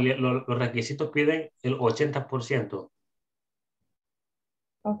recuerdan, cuando los requisitos piden el 80%.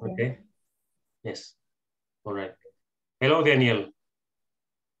 Okay. Yes. All right. Hello, Daniel.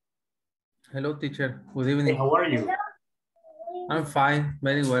 Hello, teacher. Good evening. Hey, how are you? I'm fine.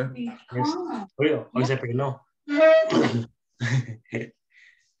 Very well. Yes. Hoy se peinó.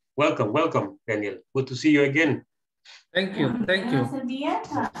 Welcome, Daniel. Good to see you again. Thank you.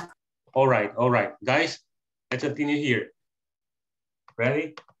 All right. Guys, let's continue here.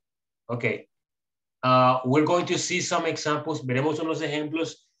 Ready? Okay. We're going to see some examples. Veremos unos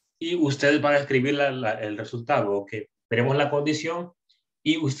ejemplos y ustedes van a escribir el resultado. Okay. Veremos la condición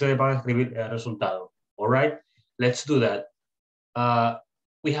y ustedes van a escribir el resultado. All right. Let's do that.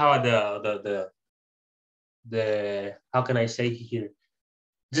 We have the how can I say here?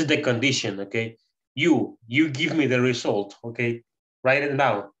 This is the condition, okay? You give me the result, okay? Write it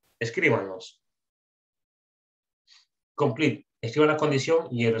down. Escríbanos. Complete. Escriban la condición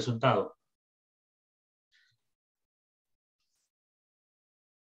y el resultado.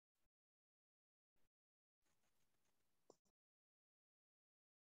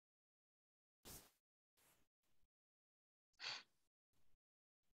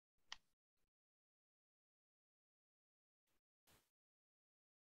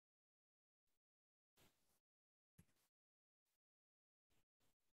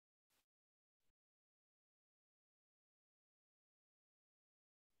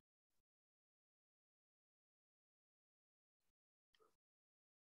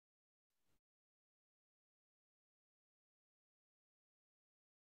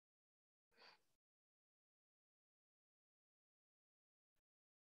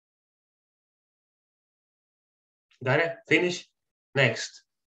 Got it? Finish? Next.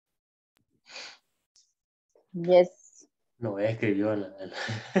 Yes. Noé escribió no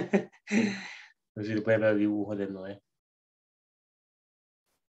sé si le pueden ver dibujos de Noé.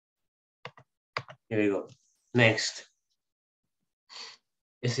 Here we go. Next.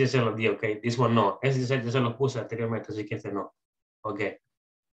 Ese ya se lo di, ok. This one no. Ese ya se lo puse anteriormente, así que este no. Ok.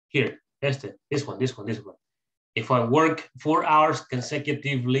 Here. This one. If I work 4 hours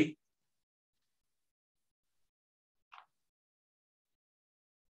consecutively,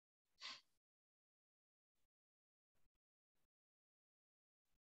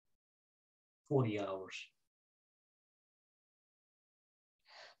 $40.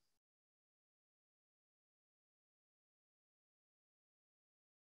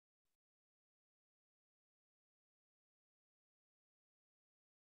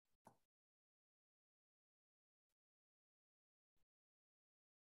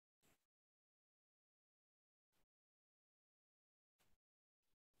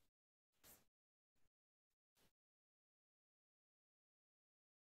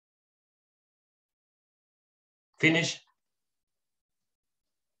 Finish?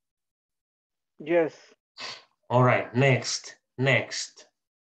 Yes. All right, next.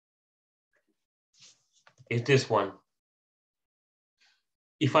 Is this one.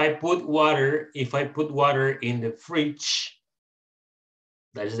 If I put water in the fridge,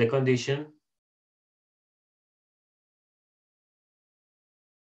 that is the condition.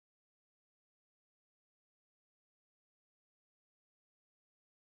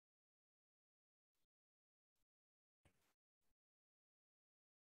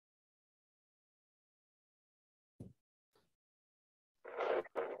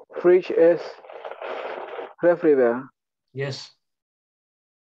 Fridge es refri, ¿verdad? Yes.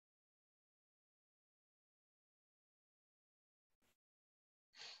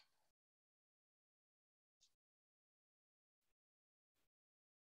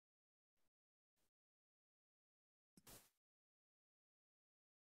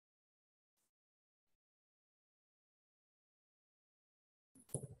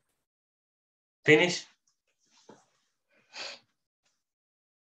 Finish?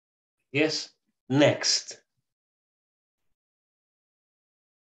 Yes. Next.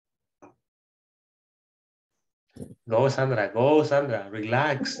 Go, Sandra.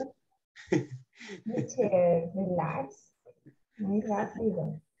 Relax. Relax. Muy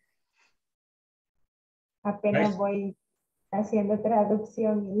rápido. Apenas Nice. voy haciendo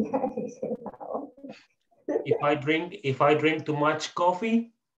traducción y ya dice la otra. If I drink too much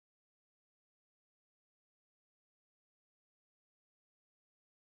coffee.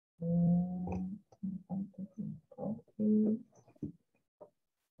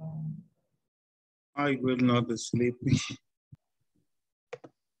 I will not sleep.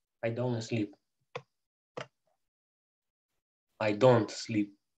 I don't sleep. I don't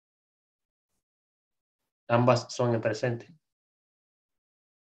sleep. Ambas son en presente.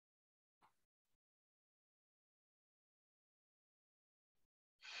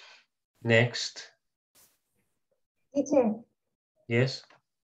 Next. Teacher. Yes.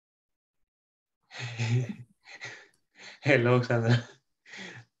 Hello, Sandra.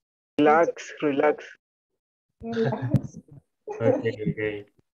 Relax, relax. Relax. Okay.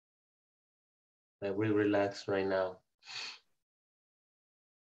 I will relax right now.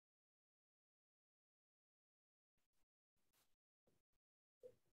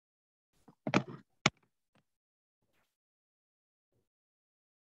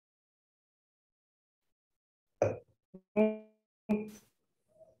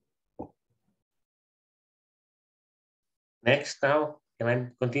 Next now, can I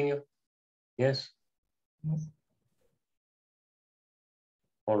continue? Yes.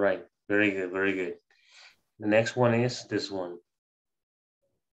 All right, very good, very good. The next one is this one.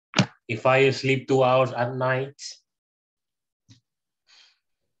 If I sleep 2 hours at night,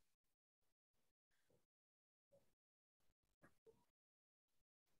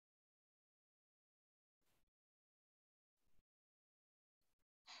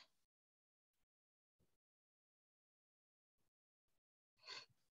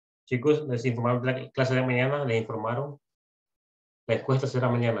 chicos, les informaron la clase de mañana, les informaron. La encuesta será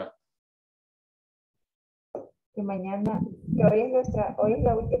mañana. Que mañana, que hoy es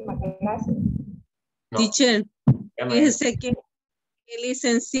la última clase. No. Teacher, fíjese que el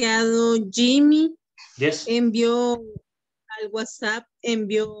licenciado Jimmy envió al WhatsApp,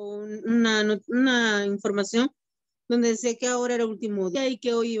 envió una información donde decía que ahora era el último día y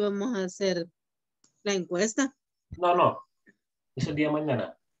que hoy íbamos a hacer la encuesta. No. Es el día de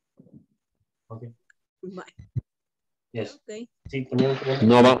mañana. Ok. Bye. Yes. Okay. Sí, también.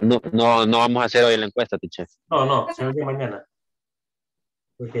 No vamos a hacer hoy la encuesta, teacher. No, será el día de mañana.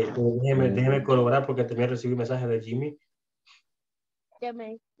 Ok, déjeme colaborar porque también recibí un mensaje de Jimmy.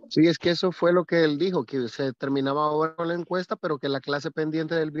 Sí, es que eso fue lo que él dijo, que se terminaba ahora la encuesta, pero que la clase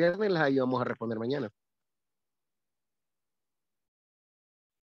pendiente del viernes la íbamos a responder mañana.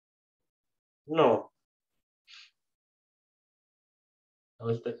 No.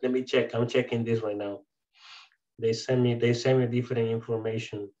 Let me check. I'm checking this right now. They send me different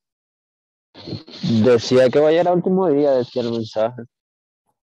information. Decía que vaya el último día, decía el mensaje.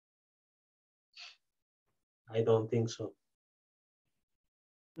 I don't think so.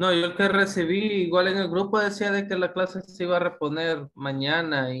 No, yo el que recibí, igual en el grupo decía de que la clase se iba a reponer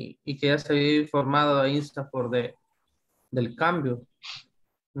mañana y que ya se había informado a INSAFORP del cambio.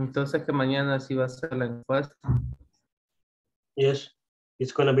 Entonces que mañana sí va a ser la encuesta. Yes,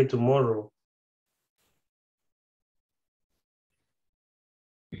 it's gonna be tomorrow.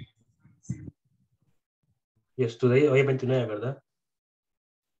 Yes, today, hoy es 29, ¿verdad?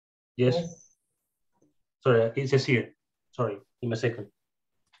 Yes. Sorry, it says here. Sorry, give me a second.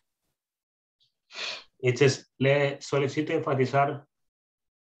 It says, le solicito enfatizar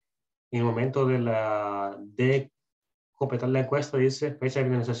en el momento de completar la encuesta, dice fecha de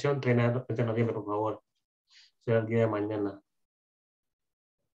finalización 30 de noviembre, por favor. Será el día de mañana.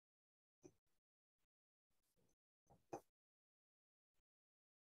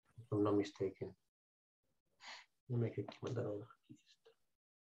 If I'm not mistaken. Déjame que mandaron una lista.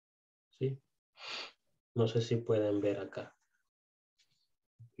 ¿Sí? No sé si pueden ver acá.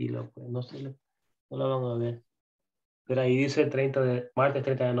 Y no lo van a ver. Pero ahí dice martes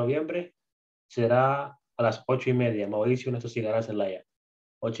 30 de noviembre. Será a las 8:30. Mauricio, nuestro ciudadano Celaya.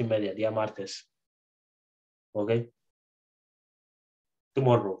 8:30, día martes. ¿Ok?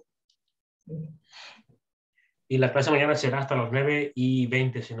 Tomorrow. Y la clase mañana será hasta las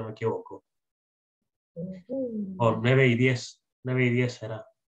 9:20, si no me equivoco. O 9:10. 9:10 será.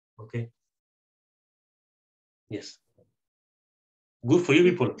 ¿Ok? Yes. Good for you,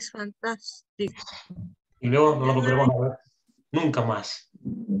 people. Es fantástico. Y luego no lo volveremos a ver nunca más.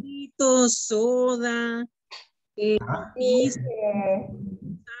 Soda,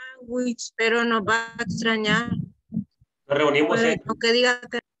 sándwich, pero nos va a extrañar. Nos reunimos aunque diga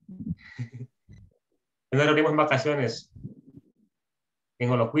que nos reunimos en vacaciones en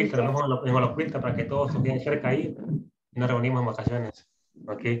Holocuilta, para que todos estén cerca ahí. Nos reunimos en vacaciones.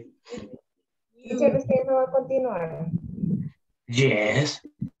 Ok. Teacher, ¿usted no va a continuar? Yes.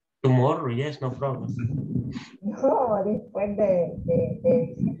 Tomorrow, yes, no problem. No, después de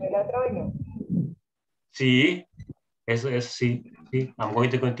diciembre del otro año. Sí, eso es sí. Sí, I'm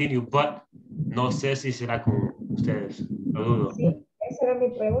going to continue, but no sé si será con ustedes. Lo dudo. Sí, esa era mi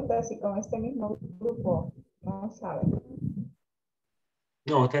pregunta, si con este mismo grupo, no sabe.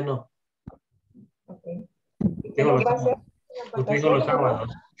 No, usted no. Ok. ¿Y qué Digo nos los va a hacer sábados. en las Usted dijo los vacaciones, verdad? sábados.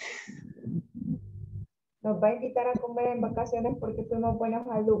 Nos va a invitar a comer en vacaciones porque fuimos buenos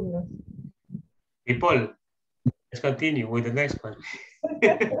alumnos. People, let's continue with the next one.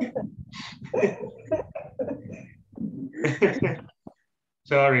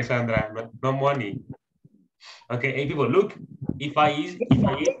 Sorry, Sandra, no money. Okay, hey people, look, if I eat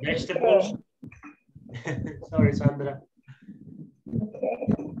vegetables, sorry, Sandra. Okay.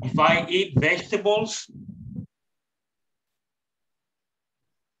 If I eat vegetables,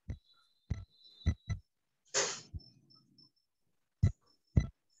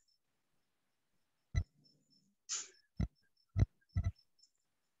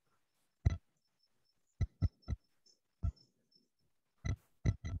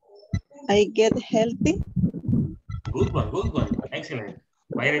 I get healthy. good one, excellent.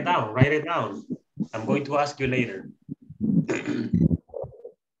 Write it down, write it down. I'm going to ask you later.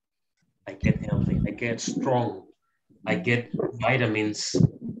 I get healthy, I get strong, I get vitamins.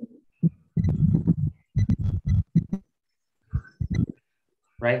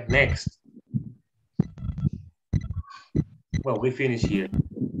 Right, next. Well, we finish here.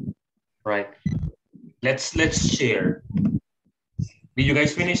 Right. Let's share. Did you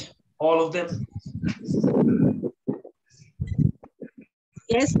guys finish all of them?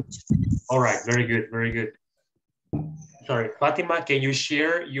 Yes. All right, very good, very good. Sorry, Fatima, can you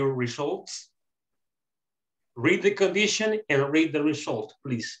share your results? Read the condition and read the result,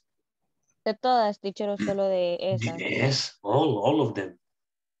 please. De todas, teacher, o solo de esas. Yes, all of them.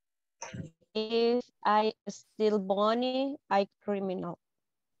 If I steal money, I criminal.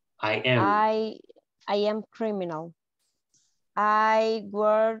 I am. I am criminal. I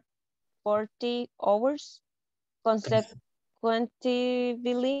work 40 hours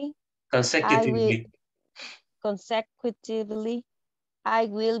consecutively. Consecutively, I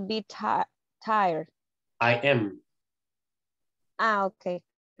will be tired. I am. Okay.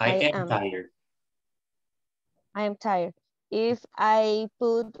 I am tired. I am tired. If I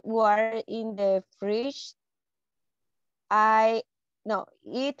put water in the fridge, it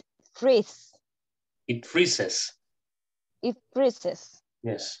freezes. It freezes. It freezes.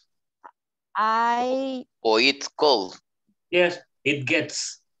 Yes. Or it's cold. Yes, it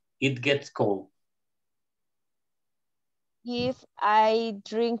gets cold. If I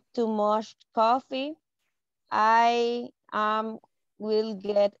drink too much coffee, I will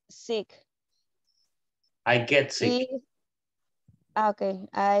get sick. I get sick.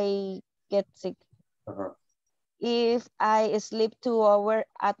 I get sick. If I sleep 2 hours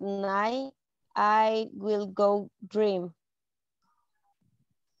at night, I will go dream.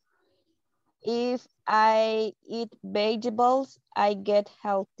 If I eat vegetables, I get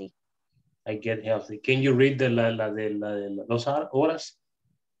healthy. I get healthy. Can you read los horas?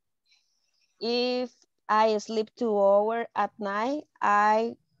 If I sleep 2 hours at night,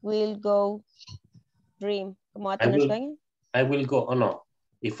 I will go dream. I will go, oh no.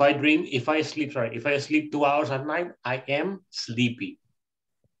 If I sleep 2 hours at night, I am sleepy.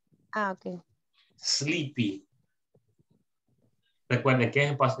 Okay. Sleepy. Recuerden que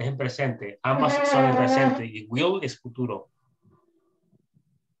es en presente. Ambas son en presente y will es futuro.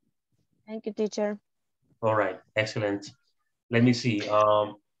 Thank you, teacher. All right, excellent. Let me see.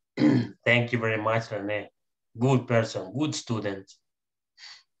 Thank you very much, Rene. Good person, good student.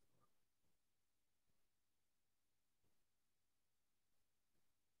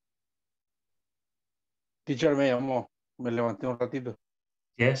 Teacher me llamó, me levanté un ratito.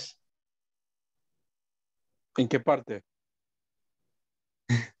 Yes. ¿En qué parte?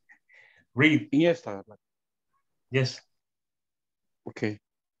 Read. En esta. Yes. Ok.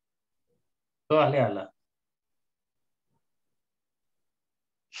 Todas léala.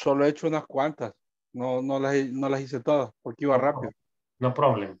 Solo he hecho unas cuantas. No las hice todas porque iba rápido. No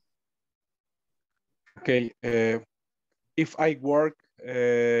problem. Okay. If I work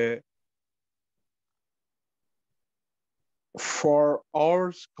 4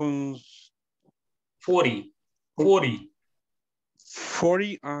 hours 40. 40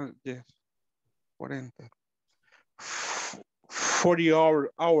 yes.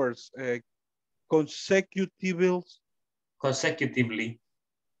 40 hours consecutively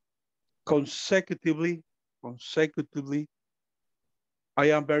consecutively.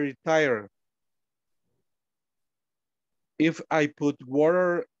 I am very tired. If I put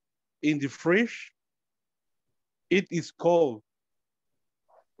water in the fridge, it is cold.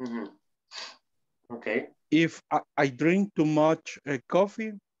 Mm-hmm. Okay. If I drink too much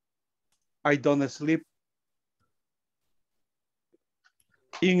coffee, I don't sleep.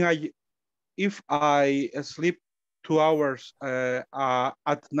 If I sleep 2 hours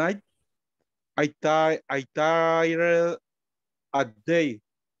at night, I tired a day.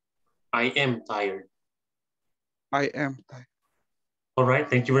 I am tired. I am tired. All right.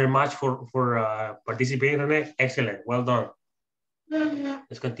 Thank you very much for participating on it. Excellent. Well done.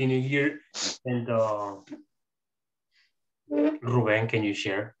 Let's continue here. And Ruben, can you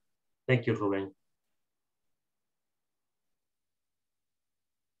share? Thank you, Ruben.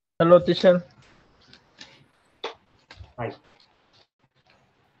 Hello, teacher. Hi.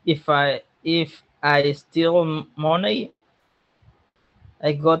 If I steal money,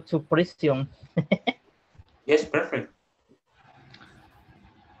 I go to prison. Yes, perfect.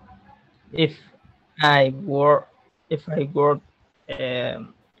 If I work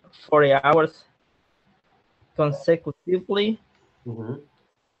 40 hours consecutively,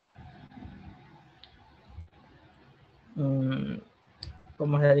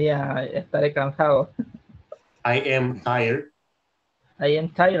 ¿cómo sería? Estaré cansado. I am tired. I am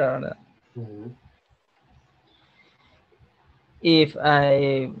tired. If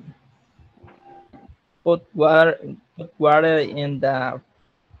I put water in the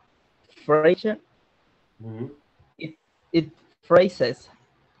fridge, it freezes.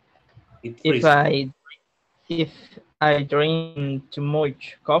 If I drink too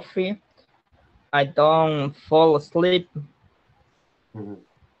much coffee, I don't fall asleep.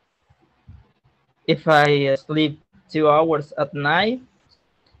 If I sleep 2 hours at night,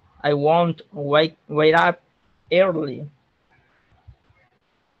 I won't wake up early.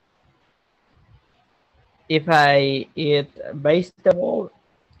 If I eat vegetable,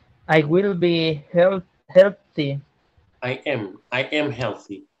 I will be healthy. I am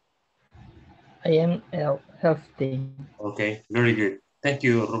healthy. I am healthy. Okay, very good. Thank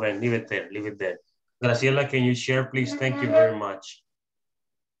you, Ruben. Leave it there. Leave it there. Graciela, can you share, please? Thank you very much.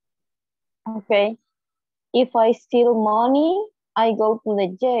 Okay. If I steal money, I go to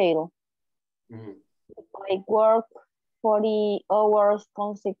the jail. If I work 40 hours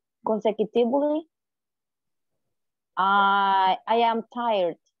consecutively, I am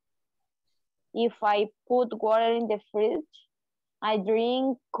tired. If I put water in the fridge, I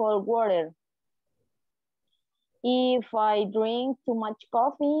drink cold water. If I drink too much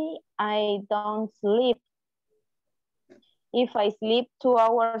coffee, I don't sleep. If I sleep 2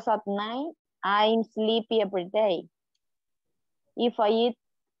 hours at night, I'm sleepy every day. If I eat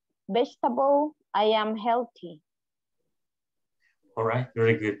vegetable, I am healthy. All right,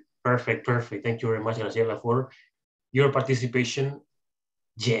 very good. Perfect, perfect. Thank you very much, Graciela, for your participation.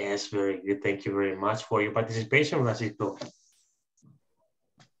 Yes, very good. Thank you very much for your participation, Francisco.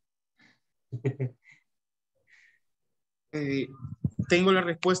 Tengo las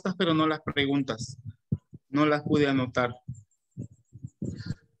respuestas, pero no las preguntas. No las pude anotar.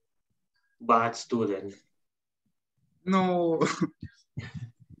 Bad student. No.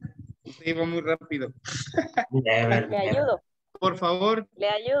 Se iba muy rápido. Le ayudo. Por favor. Le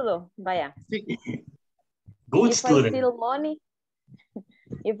ayudo. Vaya. Sí. Good if student.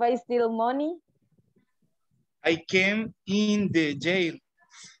 If I steal money. I came in the jail.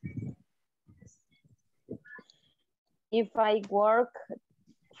 If I work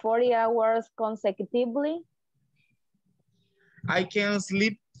 40 hours consecutively. I can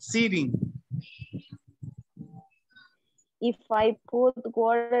sleep sitting. If I put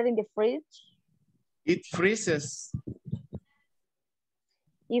water in the fridge. It freezes.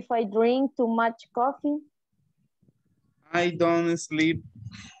 If I drink too much coffee. I don't sleep.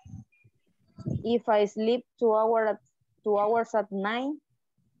 If I sleep 2 hours at night.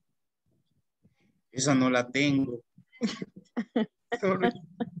 Esa no la tengo. Sorry.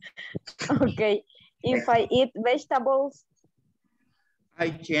 Okay. If I eat vegetables.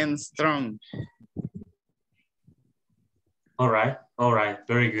 I can strong. All right.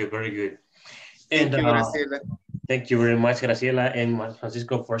 Very good, very good. Thank you, Graciela. Thank you very much, Graciela and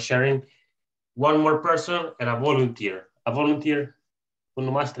Francisco, for sharing. One more person and a volunteer. A volunteer.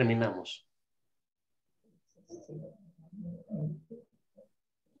 Uno más, terminamos.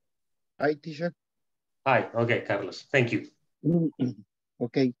 Hi, teacher. Hi, okay, Carlos. Thank you.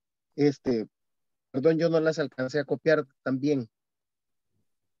 Ok, perdón, yo no las alcancé a copiar también.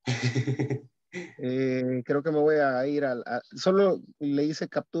 Creo que me voy a ir solo le hice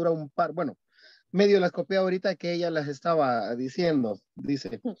captura un par, bueno, Medio las copié ahorita que ella las estaba diciendo.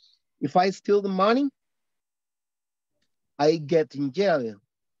 Dice, if I steal the money, I get in jail.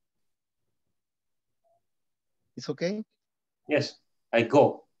 It's okay? Yes, I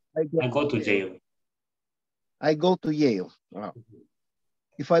go. I go to jail. I go to jail. Wow.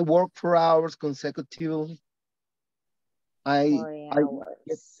 If I work 4 hours consecutively, I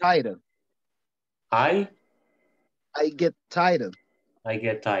get tired. I get tired. I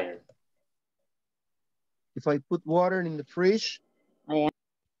get tired. If I put water in the fridge, I am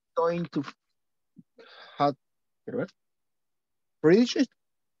going to hot fridge.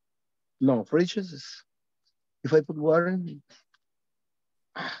 No, fridges is if I put water in,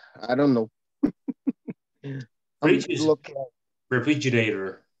 I don't know. Fridge is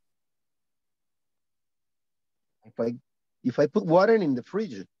refrigerator. If I put water in the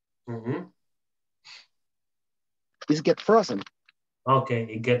fridge, it gets frozen. Okay,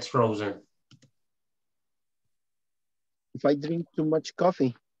 it gets frozen. If I drink too much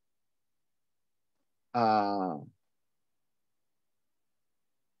coffee, I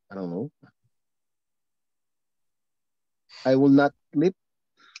don't know. I will not sleep.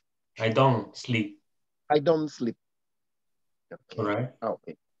 I don't sleep. I don't sleep. Okay. All right.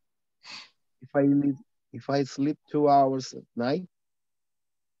 Okay. If I sleep 2 hours at night,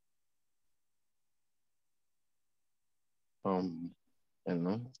 I don't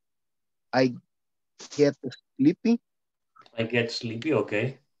know. I get sleepy. I get sleepy,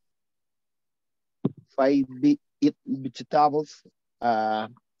 okay. If I eat vegetables,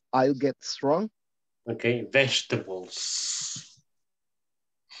 I'll get strong. Okay, vegetables.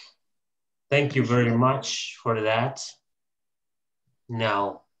 Thank you very much for that.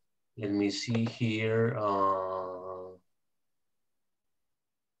 Now, let me see here.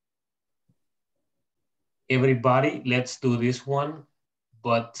 Everybody, let's do this one.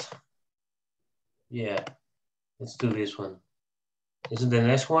 But, yeah, let's do this one. This is the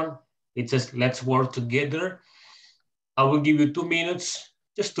next one. It says, let's work together. I will give you 2 minutes,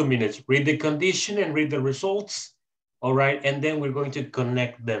 just 2 minutes. Read the condition and read the results. All right, and then we're going to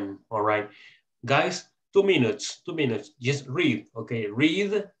connect them. All right, guys, 2 minutes, 2 minutes. Just read, okay?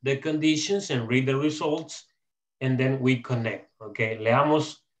 Read the conditions and read the results, and then we connect, okay?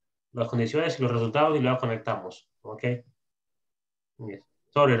 Leamos las condiciones y los resultados y luego conectamos, okay? Yes.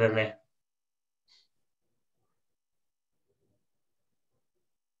 Sorry, René.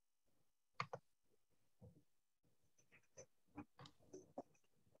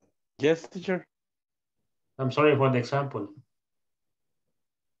 Yes, teacher. I'm sorry for the example.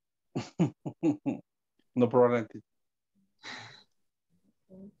 No problem.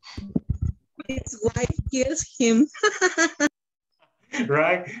 His wife kills him.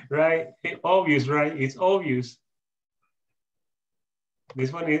 Right. Obvious, right? It's obvious.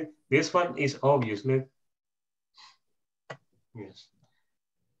 This one is obvious. Look. Yes.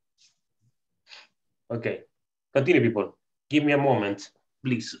 Okay. Continue, people. Give me a moment,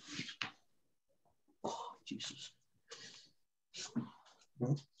 please. Oh, Jesus.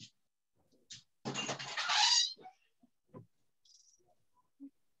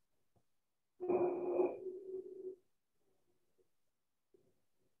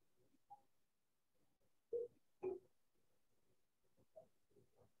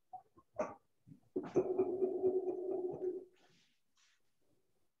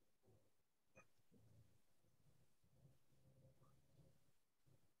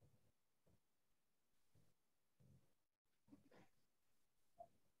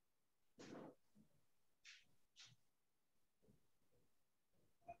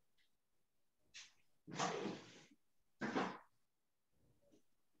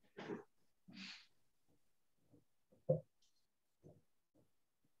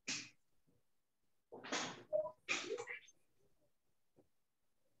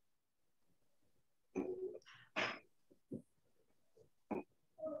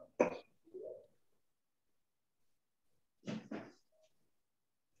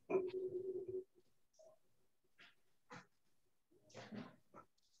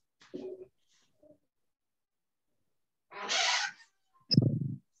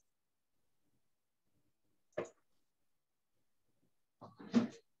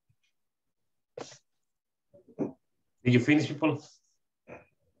 Did you finish, people?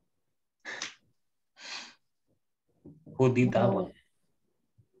 Who did that one?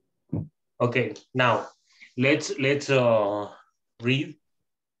 Okay, now let's read.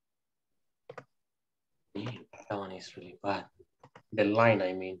 That one is really bad. The line,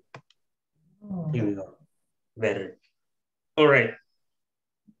 I mean. Here we go. Better. All right.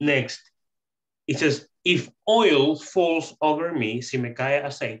 Next. It says, if oil falls over me, si me cae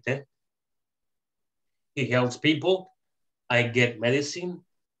aceite, He helps people. I get medicine.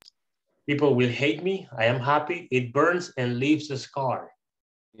 People will hate me. I am happy. It burns and leaves a scar.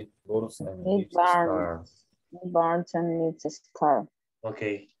 It burns and It leaves a scar. burns and leaves a scar.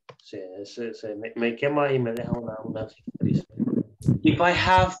 Ok. Me quema y me deja una cicatriz. If I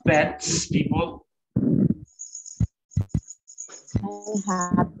have pets, people. I'm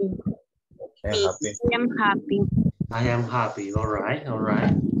happy. I'm happy. I am happy. I am happy. All right. All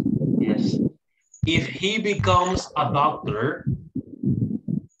right. Yes. If he becomes a doctor.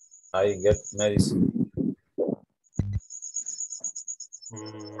 I get medicine.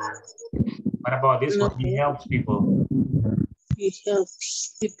 What about this one? He helps people. He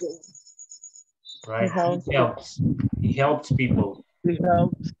helps people. Right? He helps. He helps people. He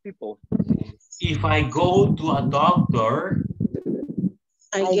helps people. If I go to a doctor,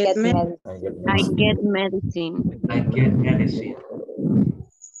 I get medicine. I get medicine. I get medicine.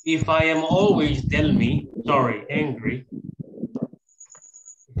 If I am always, tell me, sorry, angry.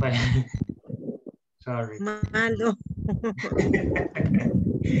 If I, sorry. Malo.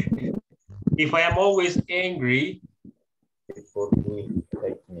 If I am always angry, people will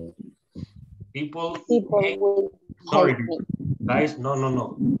hate me. People hate, sorry, hate me. Guys, no.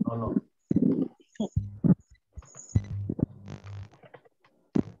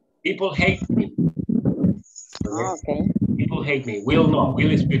 People hate me. Okay. People hate me. Will not.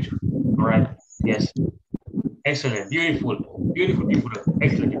 Will is future. All right. Yes. Excellent. Beautiful. Beautiful people.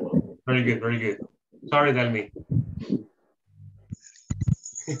 Excellent people. Very good. Very good. Sorry, tell me.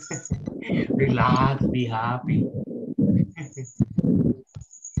 Relax. Be happy.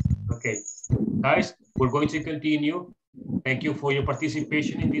 Okay. Guys, we're going to continue. Thank you for your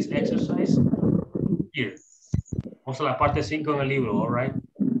participation in this exercise. Here. Vamos a la parte 5 en el libro. All right.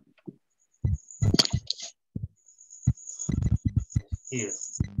 Here.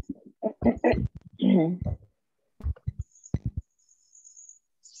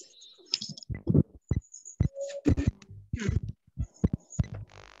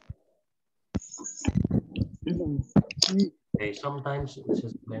 Okay, sometimes it's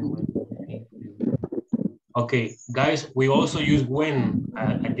just when. Okay, guys, we also use when.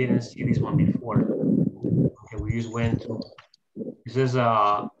 I didn't see this one before. Okay, we use when too. This is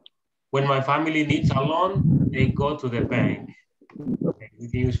when my family needs a loan, they go to the bank. Okay, we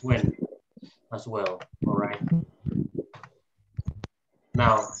can use when as well. All right.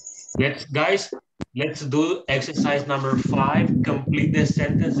 Now, let's do exercise number 5. Complete the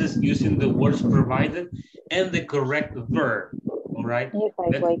sentences using the words provided and the correct verb. All right.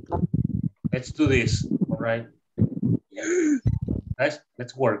 Let's do this. All right. Guys,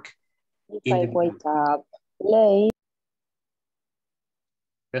 let's work. If I wake up late.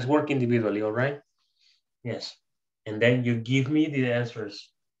 Let's work individually. All right. Yes. And then you give me the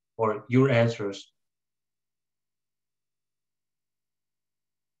answers or your answers.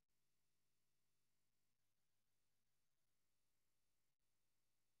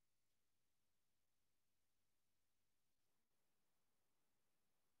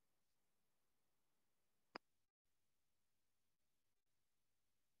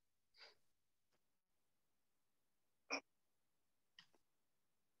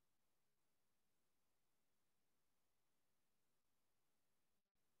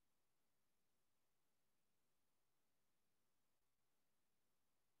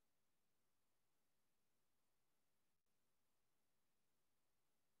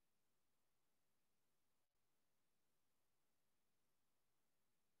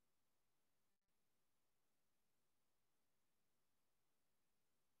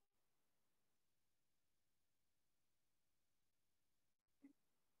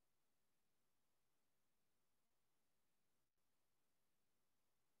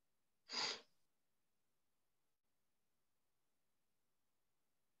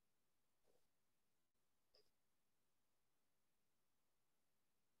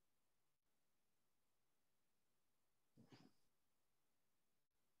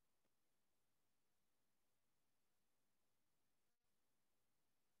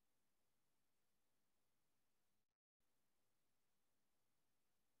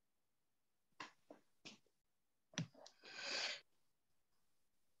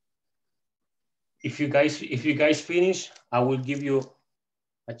 If you guys finish, I will give you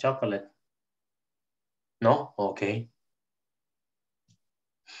a chocolate. No? Okay.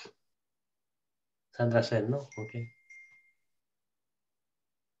 Sandra said no. Okay.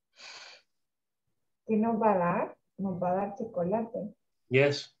 ¿Qué nos va a dar? Nos va a dar chocolate.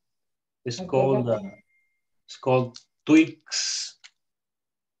 Yes. It's Okay, called Twix.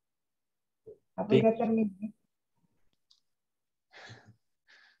 ya terminé.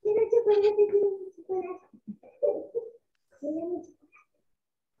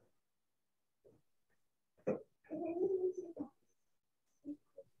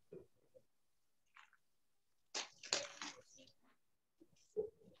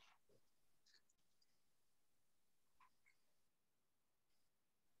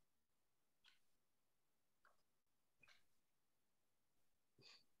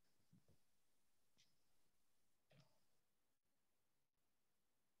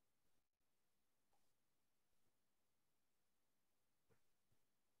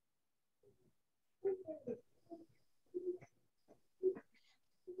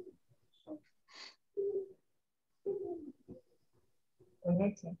 Con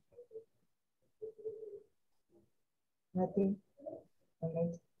leche. Mati. Con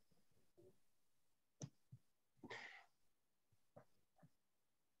leche.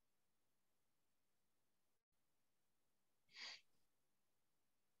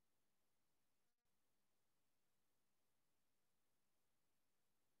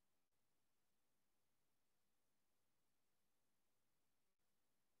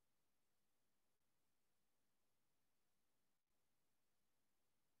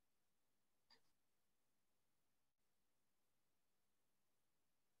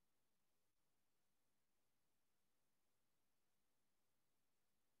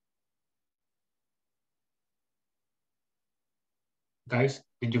 Guys,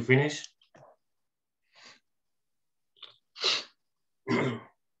 did you finish?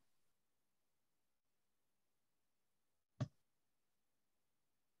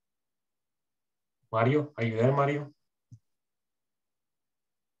 Mario, are you there, Mario?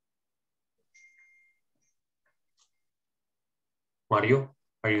 Mario,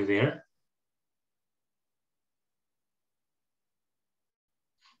 are you there?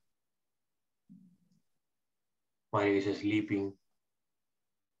 Mario is sleeping.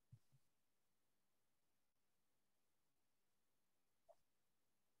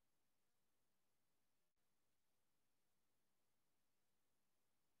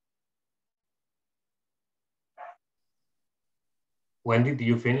 Wendy, did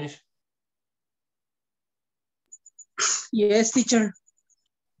you finish? Yes, teacher.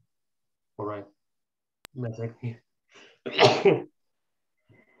 All right.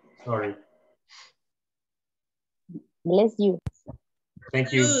 Sorry. Bless you.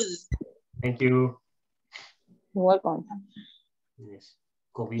 Thank you. Thank you. You're welcome. Yes.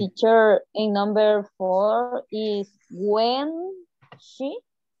 COVID. Teacher, in number 4 is when she?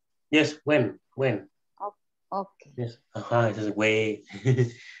 Yes, when. Oh, okay. Yes. It says way.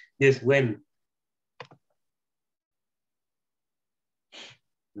 Yes, when.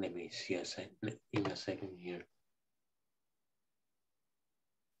 Let me see in a second here.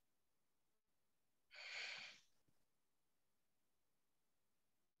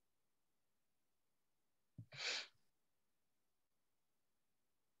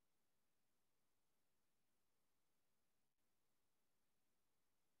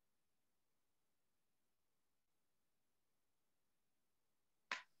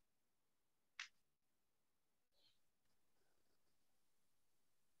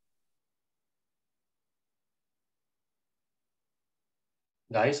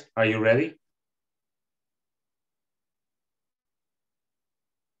 Guys, are you ready?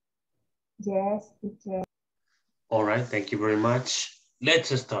 Yes, teacher. All right, thank you very much.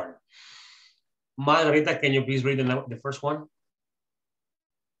 Let's start. Margarita, can you please read the first one?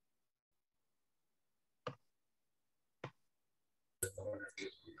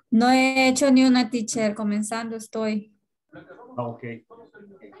 No he hecho ni una, teacher. Comenzando estoy. Okay.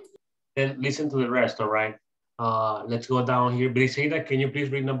 Then listen to the rest, all right? Let's go down here. Briseida, can you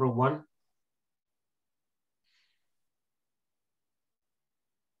please read number 1?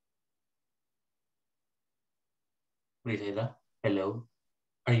 Briseida, hello.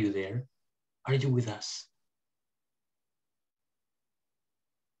 Are you there? Are you with us?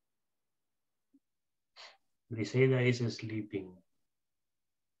 Briseida is sleeping.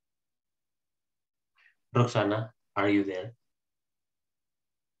 Roxana, are you there?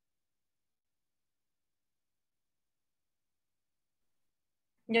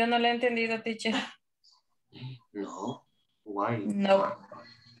 Yo no le he entendido, teacher. No. Why? No.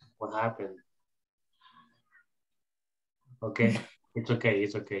 What happened? Okay, it's okay,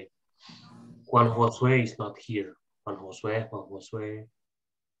 it's okay. Juan Josue is not here. Juan Josue.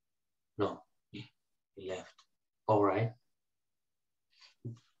 No, he left. All right.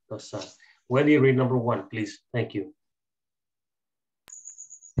 That's sad. When do you read number 1, please? Thank you.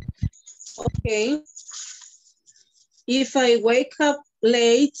 Okay. If I wake up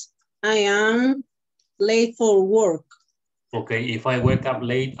late, I am late for work. Okay, if I wake up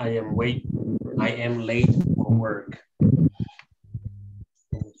late, I am late for work.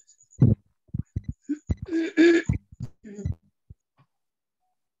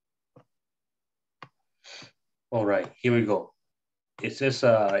 All right, here we go. It says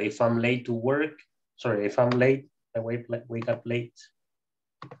if I'm late to work, sorry, if I'm late, I wake up late.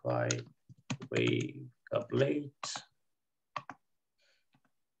 If I wake up late,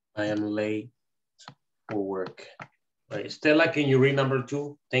 I am late for work. All right, Stella, can you read number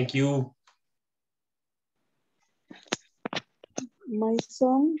 2? Thank you. My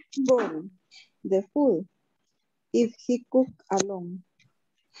son burns the food if he cooks alone.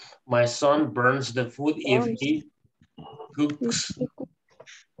 My son burns the food if he cooks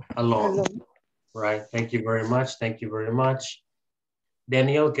alone. Right, thank you very much. Thank you very much.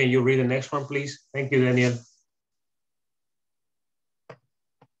 Daniel, can you read the next one, please? Thank you, Daniel.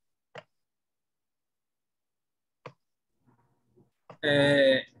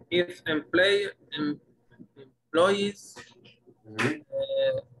 If employees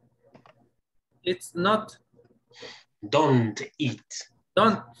it's not don't eat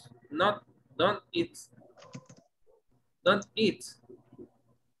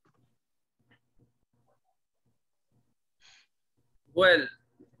well,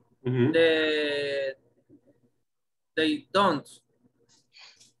 they don't.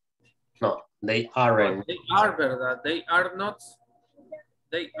 No, they aren't. They are, ¿verdad? They are not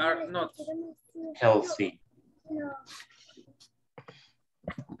healthy.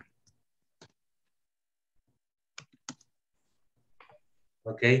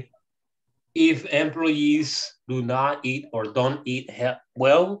 Okay. If employees do not eat or don't eat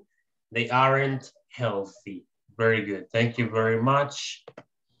well, they aren't healthy. Very good. Thank you very much.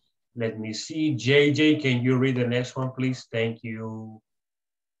 Let me see. JJ, can you read the next one, please? Thank you.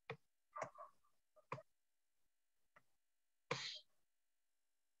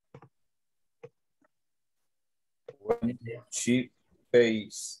 When she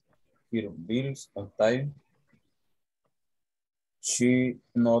pays her bills on time, she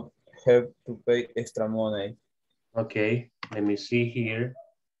not have to pay extra money. Okay, let me see here.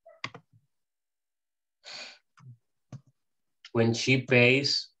 When she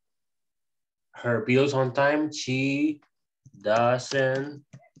pays her bills on time, she doesn't.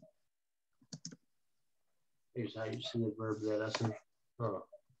 Here's how you see the verb there. Doesn't. Oh,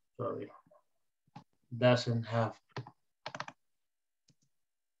 sorry. Doesn't have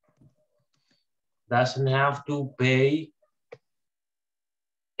to pay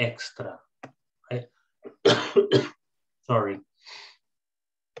extra. Sorry.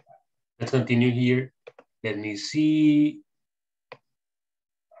 Let's continue here. Let me see.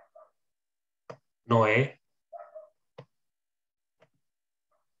 Noé.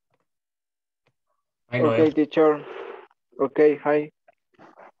 Hi, Noé. Okay, teacher. Okay, hi.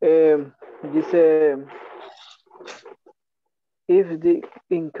 Dice, if the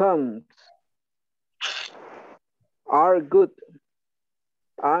incomes are good,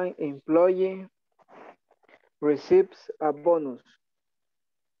 an employee receives a bonus.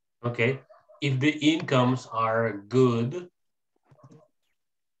 Okay. If the incomes are good,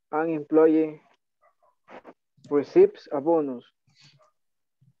 an employee receives a bonus.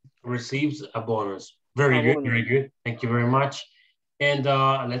 Receives a bonus. Very good, very good. Thank you very much. And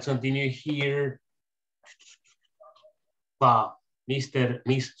let's continue here.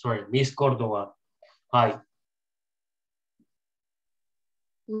 Miss Cordova. Hi.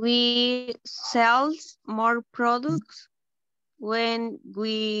 We sell more products when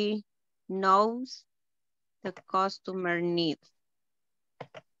we know the customer needs.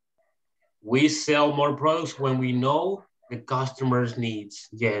 We sell more products when we know the customer's needs.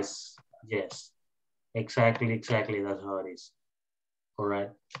 Yes, yes. Exactly, exactly. That's how it is. All right.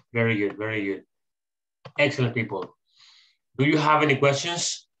 Very good, very good. Excellent, people. Do you have any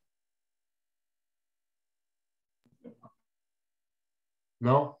questions?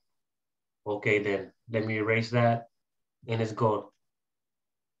 No? Okay, then. Let me erase that and let's go.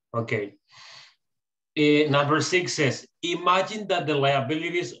 Okay. Number 6 says, imagine that the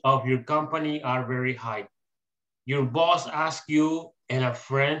liabilities of your company are very high. Your boss asks you and a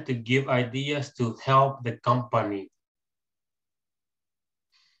friend to give ideas to help the company.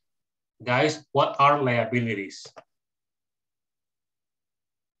 Guys, what are liabilities?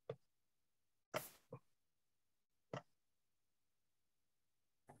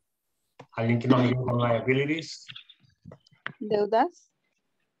 ¿Alguien que nos ayude con liabilities? Deudas.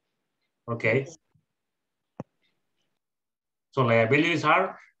 Okay. So liabilities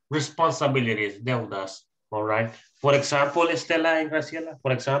are responsibilities, deudas. All right. For example, Estela and Graciela,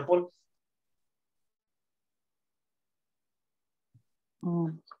 for example.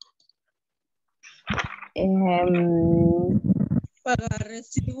 Pagar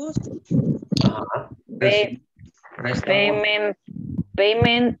recibos.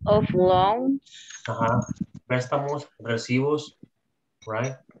 Payment of loans. Préstamos, recibos,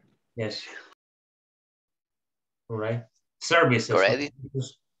 right? Yes. All right. Services.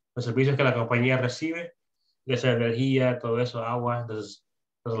 Los servicios que la compañía recibe, ya sea energía, todo eso, agua, those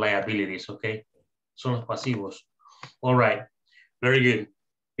liabilities, okay? Son los pasivos. All right. Very good.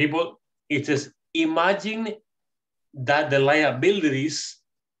 People, it says, imagine that the liabilities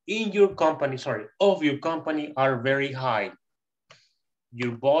in your company, of your company are very high.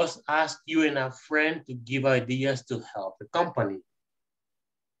 Your boss asked you and a friend to give ideas to help the company.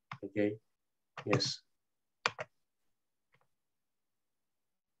 Okay, yes.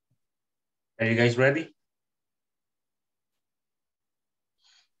 Are you guys ready?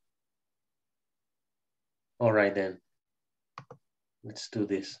 All right then, let's do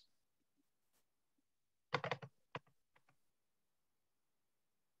this.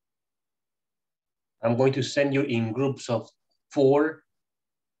 I'm going to send you in groups of 4.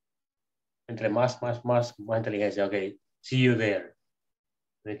 Entre más inteligencia. Okay, see you there.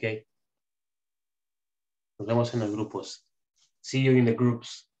 Okay. Nos vemos en los grupos. See you in the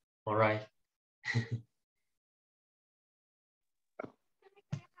groups. All right.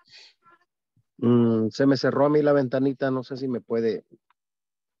 Se me cerró a mí la ventanita. No sé si me puede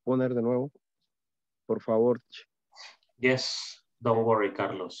poner de nuevo. Por favor. Yes, don't worry,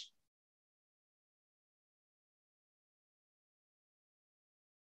 Carlos.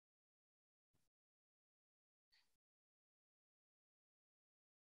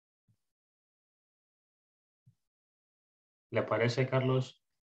 ¿Le aparece, Carlos?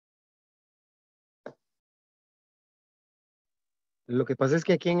 Lo que pasa es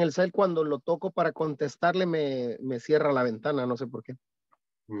que aquí en el cel, cuando lo toco para contestarle, me cierra la ventana. No sé por qué.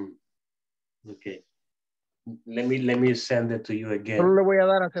 Okay. Let me send it to you again. Solo le voy a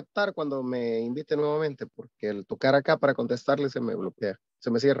dar a aceptar cuando me invite nuevamente, porque el tocar acá para contestarle se me bloquea,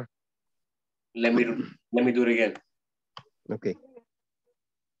 se me cierra. Let me do it again. Okay.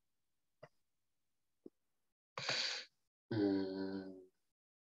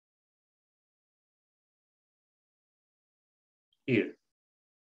 Here.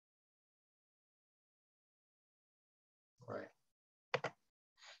 All right.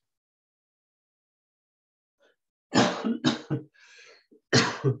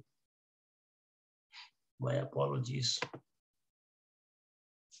 My apologies.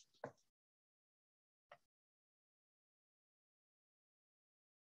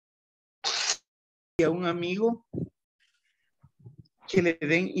 A un amigo que le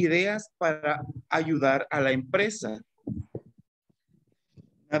den ideas para ayudar a la empresa.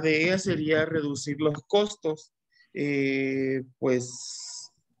 Una de ellas sería reducir los costos.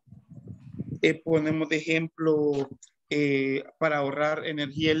 Ponemos de ejemplo para ahorrar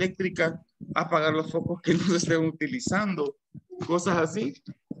energía eléctrica, apagar los focos que no se estén utilizando, cosas así.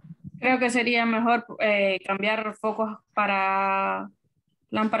 Creo que sería mejor cambiar focos para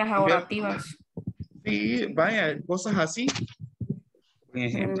lámparas ahorrativas. Sí, vaya, cosas así. Por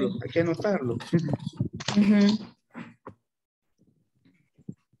ejemplo, hay que anotarlo.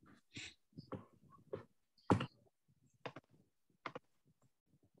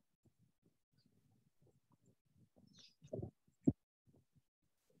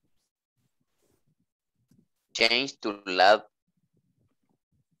 Change to lab.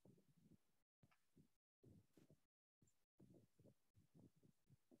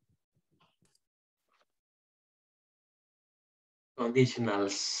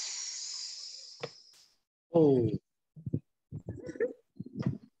 Conditionals. Oh.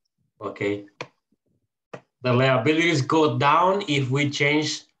 Okay. The liabilities go down if we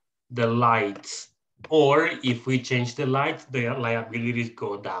change the lights, or if we change the lights, the liabilities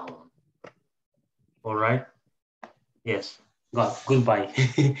go down. All right? Yes. God, goodbye.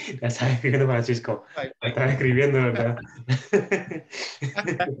 Ya estaba escribiendo Francisco. Estaba escribiendo, ¿verdad?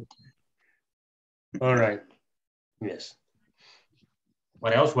 All right. Yes.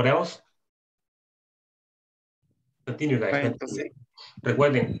 What else? What else? Continue, guys. Continue.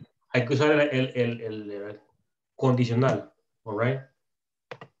 Recuerden, hay que usar el condicional. All right?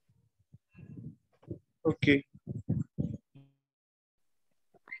 Okay.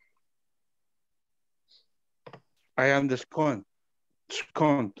 I am discount.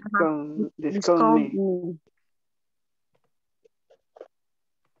 Discount. Discount me.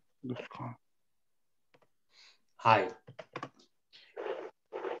 Discount. Hi.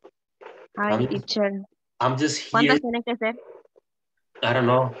 Hi, teacher. I'm just here. ¿Cuántas tienen que ser? I don't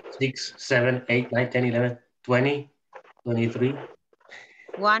know, 6, 7, 8, 9, 10, 11, 20, 23.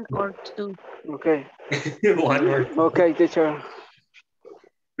 One or two. Okay. One word. Okay, teacher.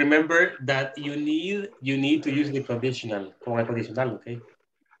 Remember that you need to use the conditional. Con el condicional, okay?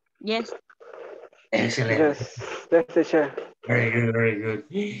 Yes. Excellent. Yes, teacher. Very good, very good.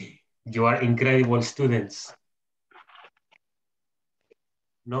 You are incredible students.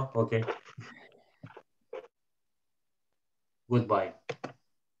 No? Okay. Goodbye.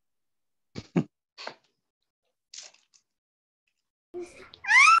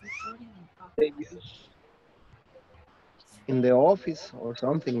 They use in the office or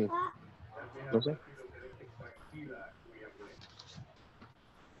something. No sé.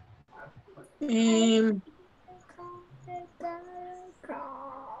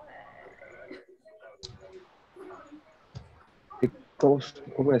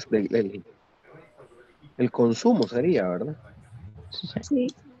 ¿Cómo es? El consumo sería, ¿verdad? Sí.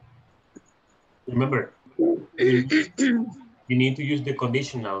 Remember, you need to use the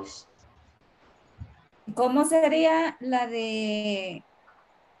conditionals. ¿Cómo sería la del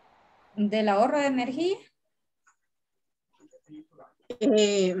ahorro de energía?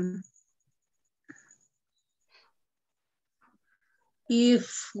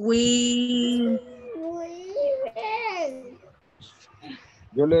 If we...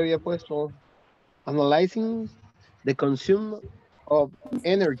 Yo le había puesto analyzing the consume of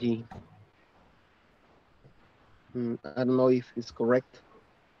energy. I don't know if it's correct.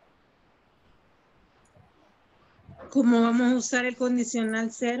 ¿Cómo vamos a usar el condicional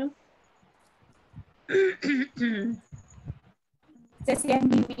cero? Sé si es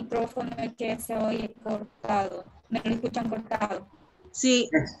mi micrófono el que se oye cortado. ¿Me lo escuchan cortado? Sí.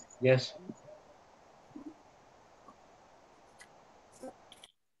 Yes.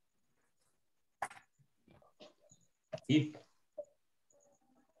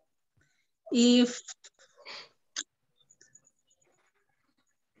 If.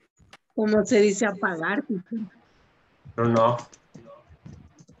 ¿Cómo se dice apagar? No.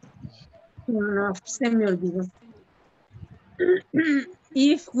 No, se me olvidó.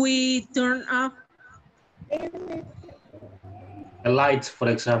 If we turn off The lights, for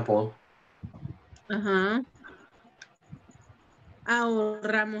example. Ajá.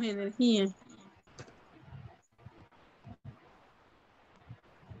 Ahorramos energía.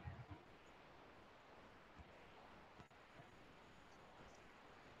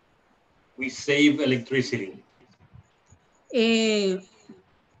 We save electricity.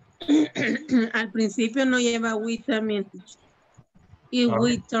 Al principio no lleva with también. If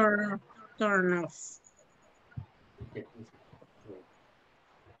we turn off.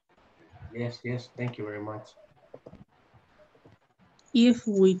 Yes, yes, thank you very much. If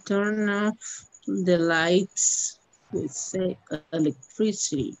we turn off the lights, we save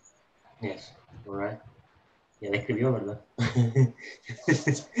electricity. Yes, all right. Ya le escribió, ¿verdad?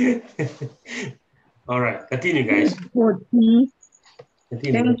 All right, continue, guys. Continue.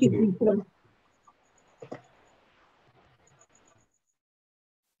 Thank you, teacher.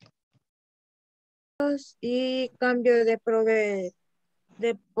 Y cambio de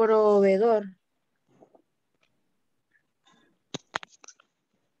proveedor.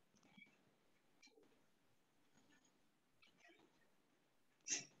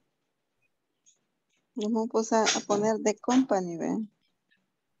 Vamos a poner de company, ¿ven?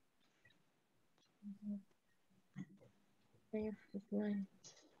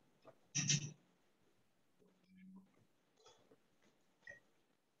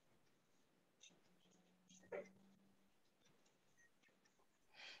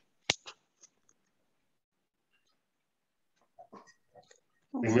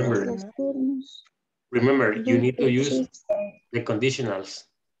 Remember, you need to use the conditionals.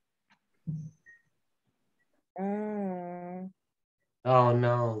 Oh,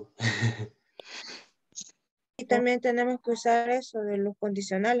 no. Y también tenemos que usar eso de los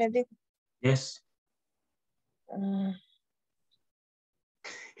condicionales, digo. Yes.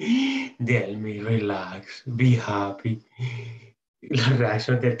 Tell me, relax, be happy. La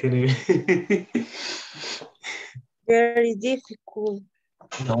reacción que tiene. Very difficult.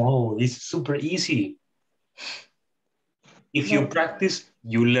 No, it's super easy. If you practice,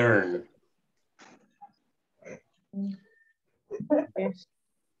 you learn. Yes.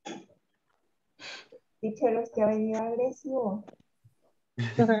 Teacher, ¿usted ha venido agresivo?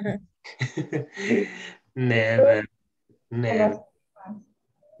 Never, never.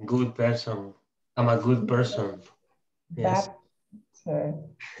 Good person. I'm a good person. Yes.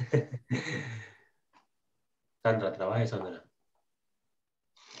 Sandra, trabaje, Sandra.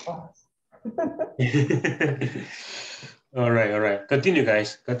 All right. Continue,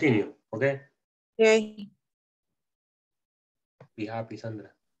 guys. Continue, okay? Okay. be happy,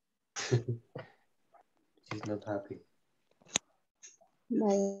 Sandra. She's not happy.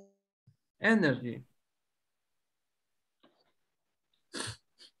 Bye. Energy.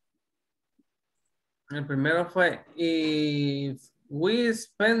 El primero fue, if we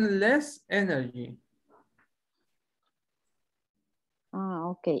spend less energy. Ah,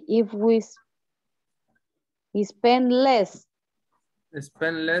 okay. If we spend less.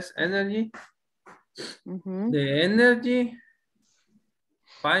 Spend less energy. Mm-hmm. The energy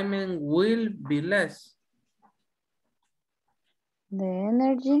payment will be less. The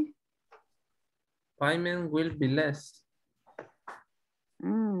energy. Payment will be less.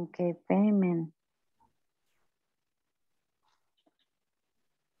 Okay, payment.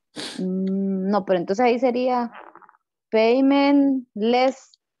 No, pero entonces ahí sería payment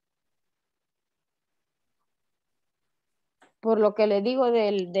less. Por lo que le digo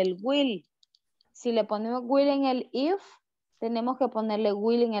del will. Si le ponemos will en el if, tenemos que ponerle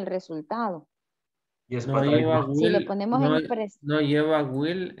will en el resultado. Yes, No lleva will, si le ponemos no lleva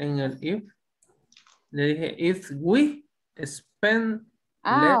will en el if. Le dije, if we spend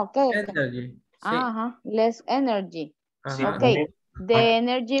less energy. Sí. Ajá, less energy. Ajá. Ok, the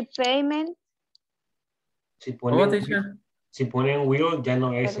energy payment. Si ponen will, ya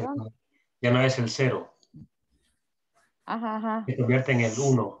no es el 0. Ajá, ajá. Se convierte en el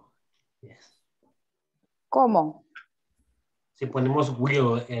 1. Yes. ¿Cómo? Si ponemos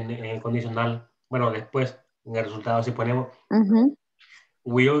will en el condicional, bueno, después en el resultado, si ponemos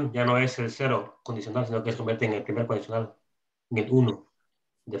will, ya no es el 0 condicional, sino que se convierte en el primer condicional, en el 1.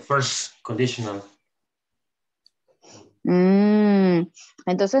 The first conditional.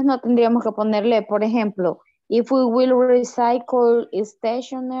 Entonces no tendríamos que ponerle, por ejemplo, if we will recycle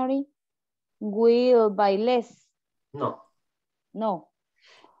stationery, will buy less. No. No.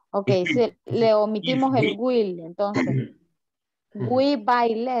 Ok, si le omitimos el will, entonces. We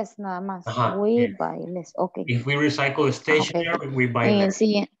buy less, nada más. Ajá, we buy less, ok. If we recycle stationery, we buy en less. El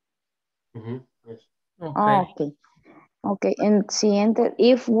siguiente. Yes. Ok. Ok, en el siguiente,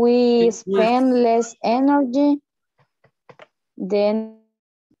 if we spend less energy, then...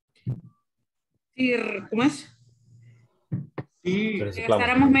 ¿Cómo es? Sí. Si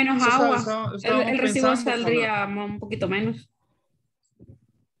gastáramos menos agua, el recibo pensando saldría un poquito menos.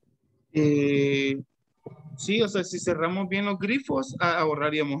 Sí, o sea, si cerramos bien los grifos,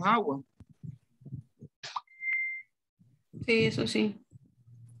 ahorraríamos agua. Sí, eso sí.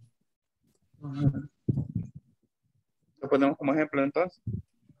 Lo ponemos como ejemplo entonces.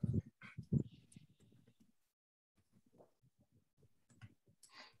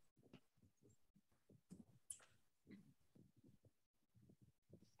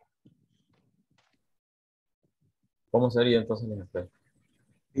 ¿Cómo sería entonces el ejemplo?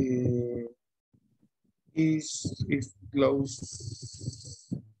 Is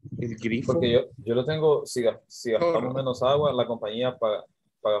close el grifo. Porque yo lo tengo, si gastamos menos agua, la compañía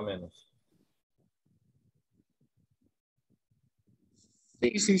paga menos.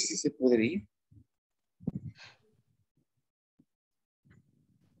 Sí, se podría.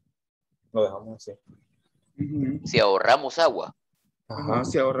 Lo dejamos así. Si ahorramos agua. Ajá,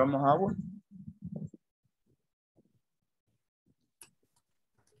 si ahorramos agua.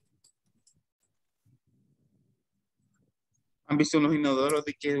 ¿Han visto unos inodoros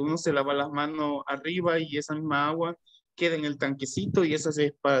de que uno se lava las manos arriba y esa misma agua queda en el tanquecito y esa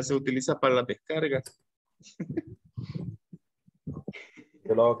se utiliza para las descargas?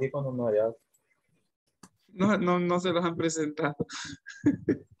 Yo lo hago aquí cuando no hay agua. No se los han presentado.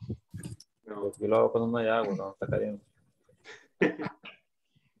 Yo lo hago cuando no hay agua, no está cayendo.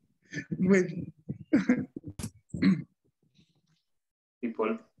 Bueno.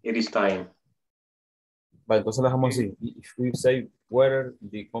 People, it is time. Vale, entonces lo dejamos así. If we say whether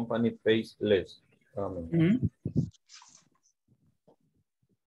the company pays less. Company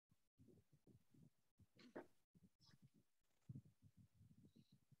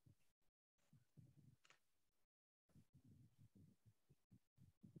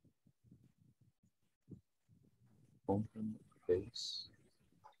pays.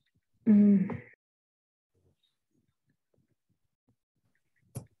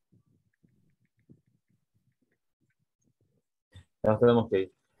 Ya tenemos que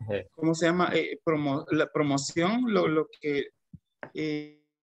ir. ¿Cómo se llama? La promoción, lo que...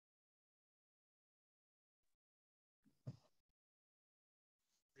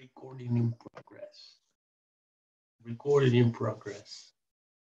 Recording in progress. Recording in progress.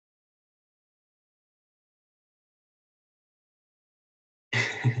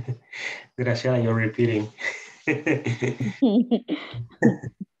 Gracias, you're repeating.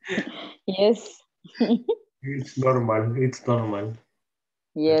 Yes. It's normal. It's normal.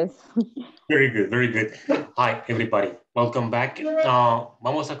 Yes. Very good, very good. Hi, everybody. Welcome back.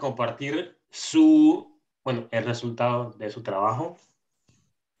 Vamos a compartir el resultado de su trabajo.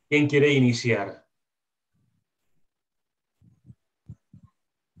 ¿Quién quiere iniciar?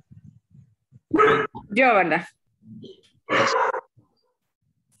 Yo, ¿verdad?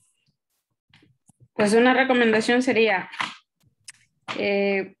 Pues una recomendación sería,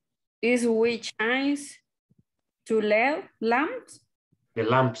 is we change to lamps? The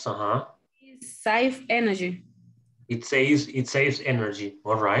lamps, Save energy. It saves energy.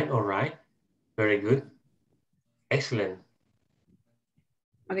 All right, all right. Very good. Excellent.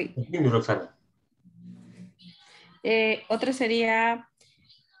 Okay. Roxana. Otra sería,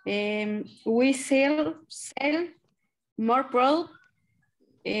 we sell more product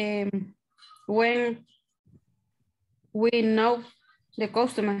when we know the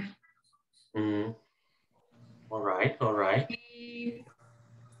customer. All right, all right.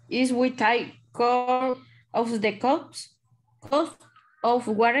 Is we take care of the cost of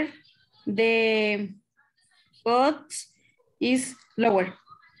water, the cost is lower.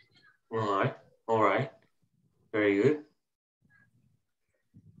 All right. Very good.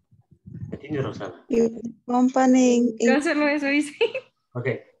 Continue, Roxana. Company. Yo solo eso hice.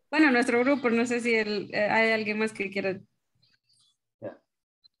 Okay. Bueno, nuestro grupo, no sé si hay alguien más que quiera. Yeah.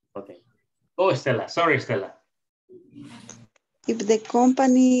 Okay. Oh, Stella. Sorry, Stella. If the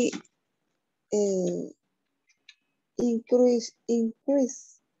company increase the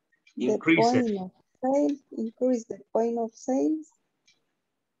point of sales,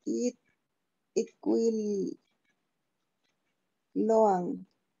 it will loan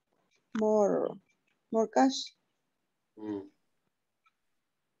more cash. Oh,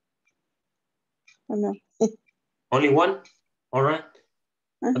 no. Only one? All right.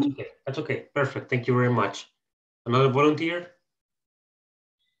 That's okay. That's okay. Perfect. Thank you very much. Another volunteer?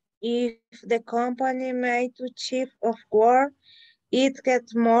 If the company made too cheap of work, it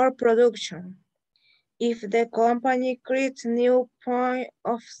gets more production. If the company creates new point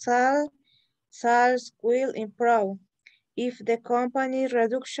of sale, sales will improve. If the company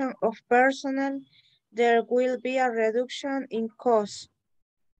reduction of personnel, there will be a reduction in cost.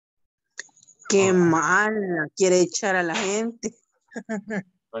 Qué mal quiere echar a la gente.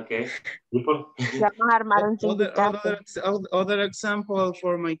 Okay. People. Vamos a armar un sindicato. Other example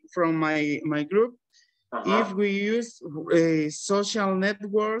from my group. If we use social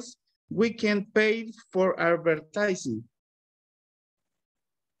networks, we can pay for advertising.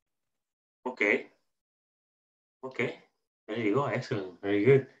 Okay. Okay. There you go. Excellent. Very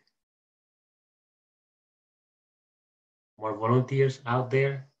good. More volunteers out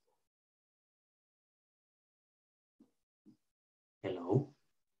there? Hello?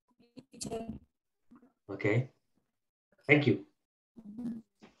 Okay. Thank you.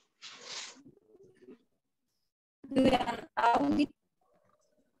 Do an audit,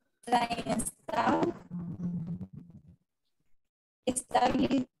 install,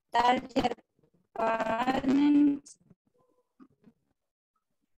 establish target partners,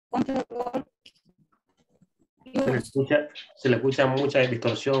 control. Se le escucha mucha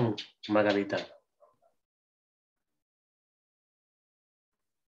distorsión, Margarita.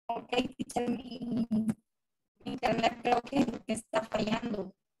 Ok, teacher, mi internet creo que está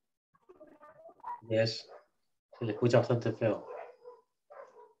fallando. Yes. Se le escucha bastante feo.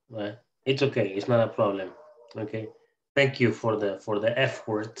 Well, it's okay. It's not a problem. Okay. Thank you for the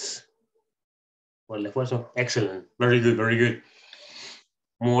efforts. For el esfuerzo. Excellent. Very good. Very good.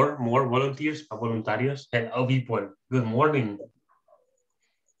 More volunteers, voluntarios. Hello, people. Good morning.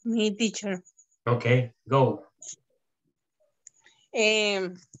 Me, teacher. Okay, go.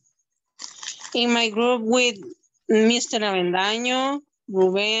 In my group with Mr. Avendaño,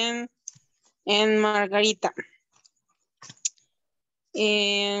 Rubén, and Margarita.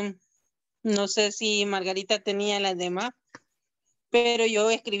 No sé si Margarita tenía las demás, pero yo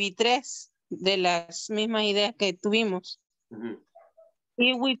escribí 3 de las mismas ideas que tuvimos.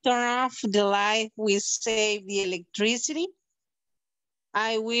 If we turn off the light, we save the electricity.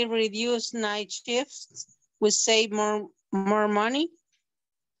 I will reduce night shifts. We save more money.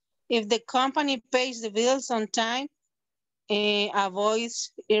 If the company pays the bills on time,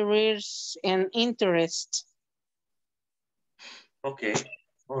 avoids arrears and interest. Okay.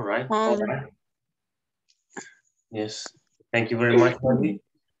 All right. All right. Yes. Thank you very much, Wendy.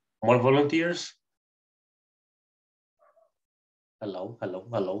 More volunteers? Hello,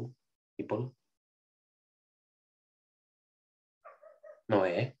 people.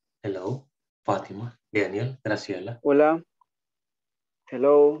 Noé, hello. Fátima, Daniel, Graciela. Hola.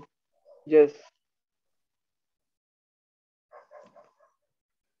 Hello. Yes.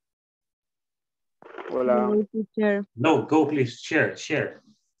 Hola. No, teacher. No, go please, share.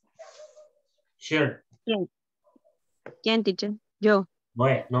 ¿Quién, teacher? Yo.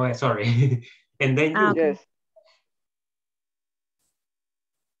 No, sorry. And then you. Okay. Yes.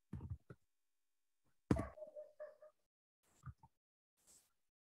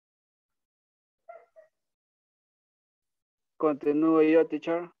 Continúo yo,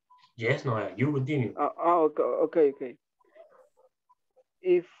 teacher. Yes, no, you continue. Okay.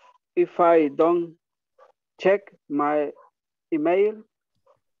 If I don't check my email,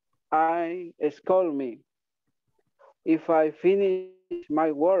 I scold me. If I finish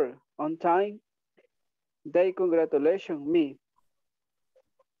my work on time, they congratulate me.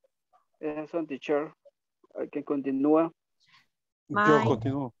 Esas son, teacher. Hay que continúa. Yo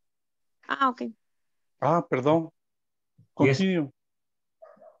continúo. Ok. Perdón. Continue.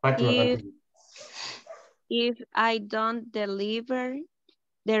 If I don't deliver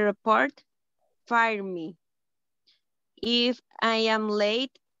the report, fire me. If I am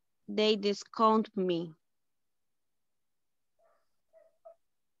late, they discount me.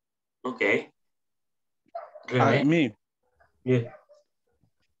 Okay. Me. Yeah.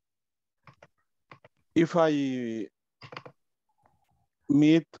 If I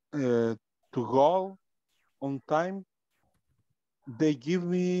meet to go on time, they give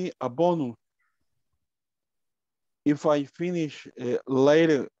me a bonus. If I finish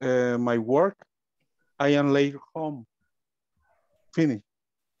later my work, I am late home. Finish.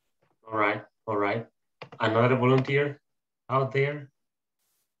 All right. Another volunteer out there?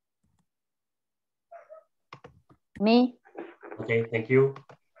 Me. Okay, thank you.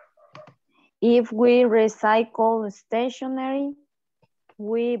 If we recycle stationery,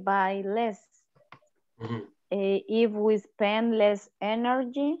 we buy less. If we spend less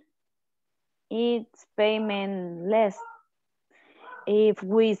energy, it's payment less. If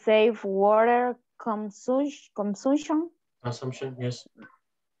we save water consumption, Yes.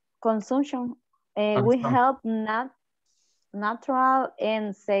 we help natural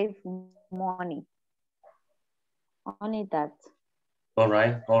and save money. Only that. All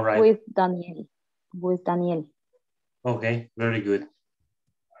right. With Daniel. Okay, very good.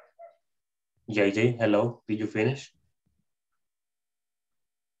 JJ, hello. Did you finish?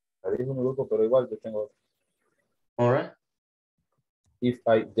 Dijo mi grupo, pero igual yo tengo. All right. If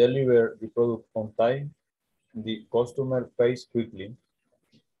I deliver the product on time, the customer pays quickly.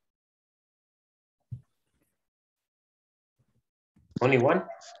 Only one?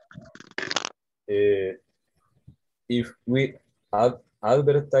 If we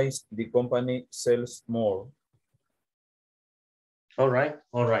advertise, the company sells more. All right.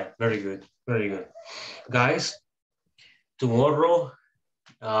 Very good. Guys, tomorrow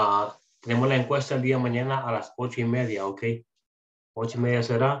tenemos la encuesta el día de mañana a las 8:30, ¿ok? 8:30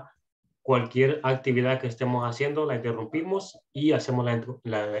 será. Cualquier actividad que estemos haciendo, la interrumpimos y hacemos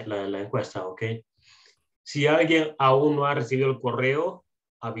la encuesta, ¿ok? Si alguien aún no ha recibido el correo,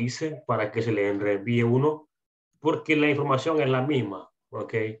 avise para que se le reenvíe uno, porque la información es la misma,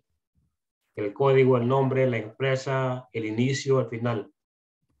 ¿ok? El código, el nombre, la empresa, el inicio, el final.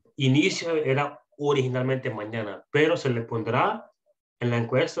 Inicio era originalmente mañana, pero se le pondrá en la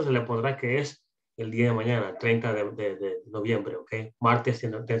encuesta, se le pondrá que es el día de mañana, 30 de noviembre, ¿ok? Martes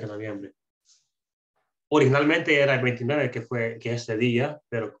 30 de noviembre. Originalmente era el 29, que es ese día,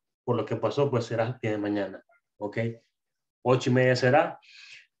 pero por lo que pasó, pues será el día de mañana, ¿ok? 8:30 será.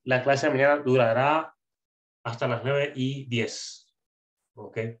 La clase de mañana durará hasta las 9:10,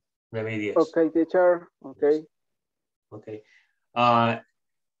 ¿ok? 9:10. Ok, teacher, ok.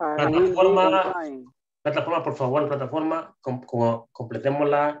 Plataforma, por favor,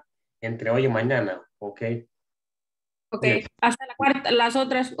 completémosla entre hoy y mañana, ¿ok? Ok, hasta las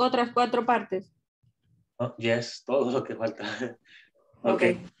otras 4 partes. Yes, todo lo que falta. Ok.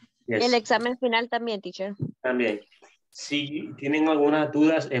 Yes. El examen final también, teacher. También. Si tienen algunas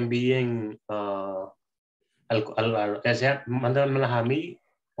dudas, envíen ya sea, mándamelas a mí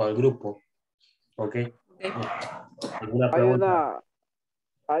o al grupo. ¿Ok? ¿Alguna pregunta?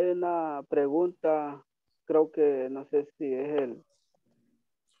 Hay una pregunta, creo que no sé si es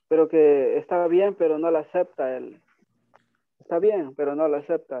pero que está bien, pero no la acepta él. Está bien, pero no lo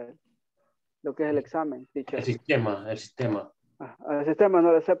acepta él. Lo que es el examen, teacher. El sistema. El sistema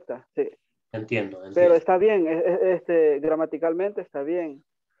no lo acepta, sí. Entiendo. Pero está bien, gramaticalmente está bien.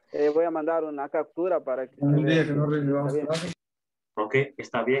 Voy a mandar una captura para que se vea. Está bien. Ok,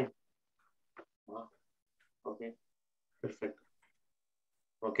 está bien. Ok, perfecto.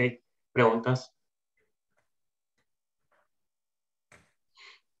 Ok, ¿preguntas?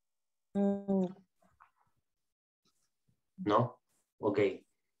 No. Ok.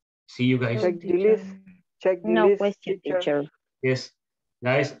 See you guys. Check the list. Check the No list, question, teacher. Yes.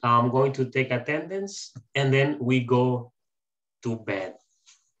 Guys, I'm going to take attendance and then we go to bed.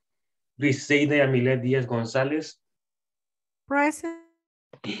 Luis Seide Amilet Díaz González. Present.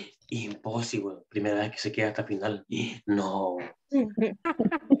 Impossible. Primera vez que se queda hasta final. No.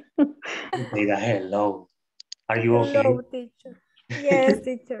 Mira, hello. Are you okay? Hello, teacher. Yes,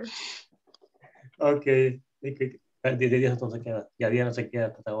 teacher. Okay. Díaz no se queda. Ya Díaz no se queda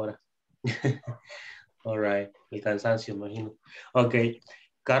hasta ahora. All right. El cansancio, imagino. Okay.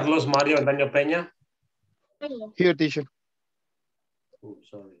 Carlos Mario Antonio Peña. Here, teacher. Oh,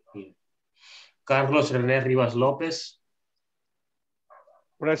 sorry. Here. Carlos René Rivas López.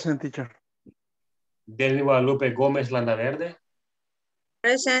 Present, teacher. Delny Guadalupe Gómez Landaverde.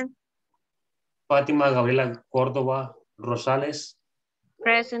 Present. Fátima Gabriela Córdoba Rosales.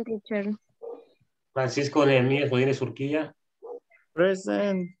 Present, teacher. Francisco Nehemías Godínez Urquilla.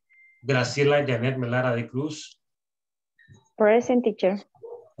 Present. Graciela Janet Melara de Cruz. Present, teacher.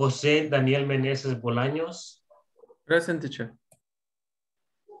 José Daniel Meneses Bolaños. Present, teacher.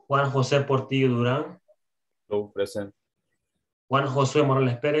 Juan José Portillo Durán. No, present. Juan Josué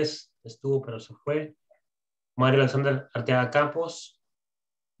Morales Pérez. Estuvo, pero se fue. Mario Alexander Arteaga Campos.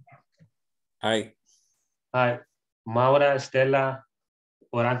 Hi. Hi. Maura Estela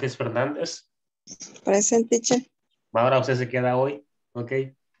Orantes Fernández. Present, teacher. Maura, usted se queda hoy. Ok.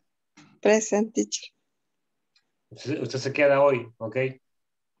 Present, teacher. Usted se queda hoy. Ok.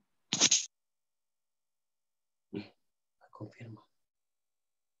 Confirmo.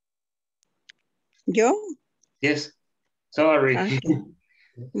 ¿Yo? Yes. Sorry. Okay.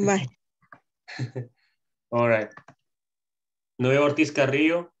 Bye. All right. Noé Ortiz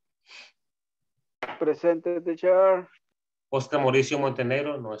Carrillo. Presente, teacher. Oscar Mauricio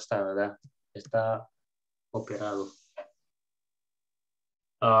Montenegro no está, ¿verdad? Está operado.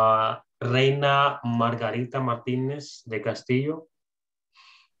 Reina Margarita Martínez de Castillo.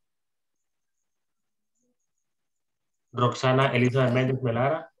 Roxana Elizabeth Méndez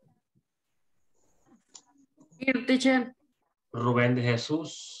Melara. Here, teacher. Rubén de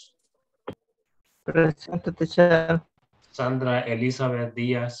Jesús. Presente, teacher. Sandra Elizabeth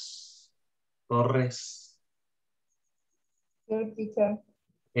Díaz Torres. Here, teacher.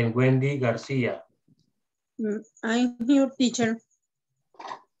 And Wendy García. I'm here, teacher.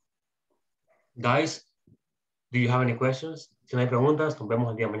 Guys, do you have any questions? Si no hay preguntas, nos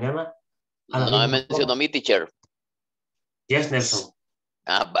vemos el día de mañana. No me mencionó mi teacher. Yes, Nelson.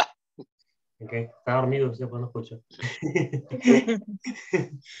 Ah, va. Okay. Está dormido, usted pues no escuchó.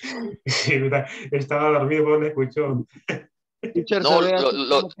 Sí, estaba dormido, pero no escuchó. Teacher, No,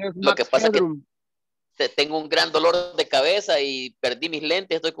 ¿sabes lo que pasa es que tengo un gran dolor de cabeza y perdí mis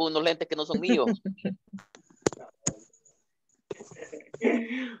lentes. Estoy con unos lentes que no son míos.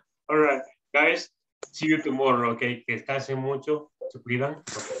 All right, guys. See you tomorrow, okay? Que descansen mucho, se cuidan.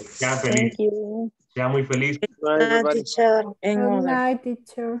 Sean felices. Sea muy feliz. Good night, teacher. Good night,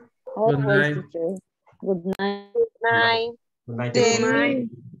 teacher. Good night. Teacher. Good night. Good night. Good night. Good Good night. night.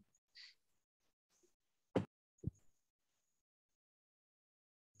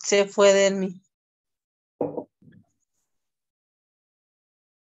 Se fue de mí.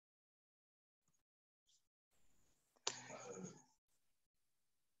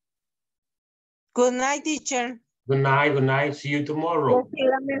 Good night, teacher. Good night. Good night. See you tomorrow.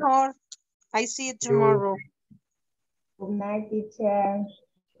 Respira mejor. I see you tomorrow. Good night, teacher.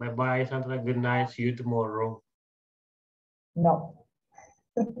 Bye-bye, Sandra. Good night. See you tomorrow. No.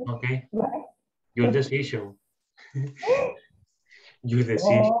 Okay. Bye. Your decision. Your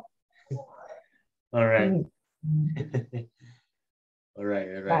decision. All right. All right.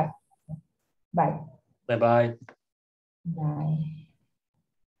 All right. Bye. Bye-bye. Bye.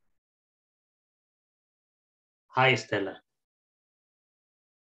 Hi, Stella.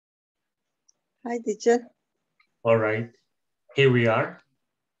 Hi, teacher. All right. Here we are.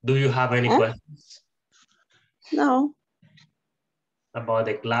 Do you have any questions No. about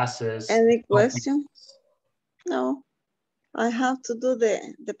the classes? Any question? No. I have to do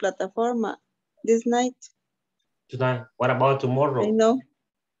the plataforma this night. Tonight. What about tomorrow? I know.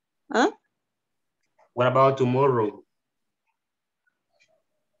 Huh? What about tomorrow?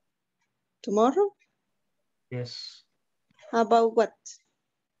 Tomorrow? Yes. About what?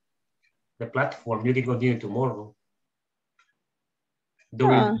 The platform. You can continue tomorrow.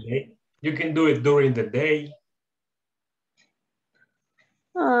 During the day. You can do it during the day.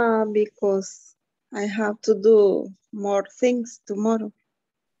 Because I have to do more things tomorrow.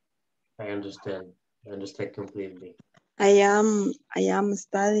 I understand. I understand completely. I am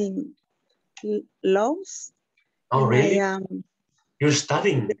studying laws. Oh, really? I am, You're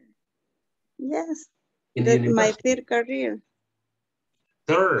studying? Yes. In the That's my university? third career.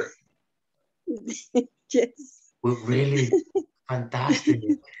 Third. Yes. Well, really fantastic.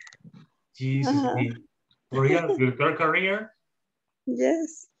 Jesus. For real, your third career?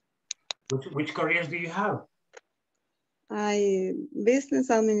 Yes. Which careers do you have? Business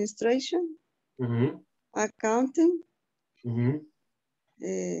administration, accounting,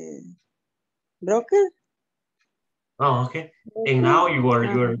 broker. Oh, okay. And now you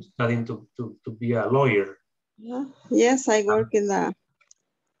are studying to be a lawyer. Yes, I work in a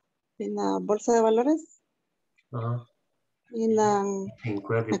bolsa de valores. In a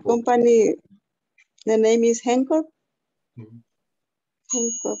company, the name is Hancock.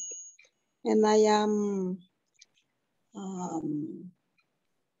 Hancock. And I am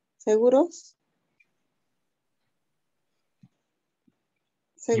seguros.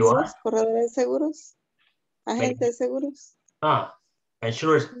 Seguros, corredor de seguros. Agente de seguros.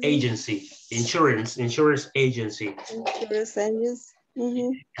 Insurance agency. Insurance agency. Insurance agency.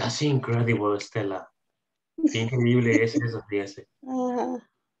 That's incredible, Estela. Qué increíble es eso, fíjese.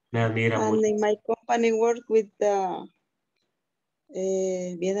 Me admira and mucho. in my company work with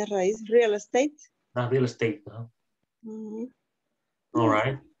bienes raíz, real estate. Real estate, huh? All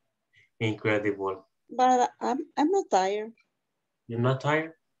right. Incredible. But I'm not tired. You're not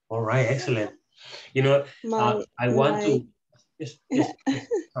tired? All right, excellent. You know, I want to... Yes,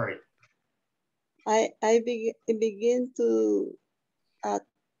 sorry. I begin to at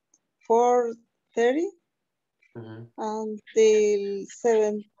 4:30 until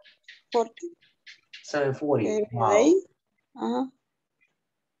 7:40. 7:40. Every Wow. day.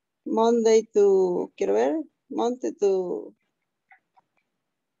 Monday to Monday to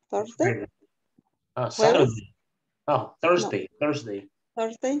Thursday. Saturday. Oh, Thursday. No. Thursday.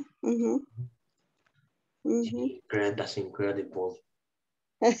 That's incredible.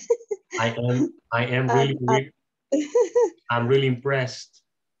 I am really I'm really impressed.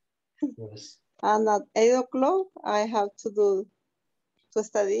 Yes. And at 8 o'clock I have to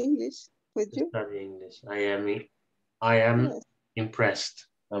study English with you. Study English. I am impressed.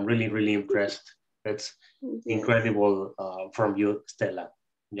 I'm really impressed. That's incredible from you, Stella.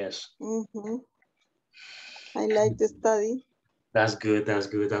 Yes. I like to study. That's good.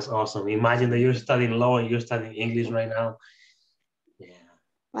 That's awesome. Imagine that you're studying law and you're studying English right now. Yeah.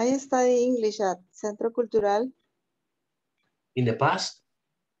 I studied English at Centro Cultural. In the past?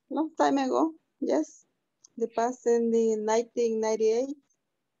 Long time ago, yes. The past in the 1998.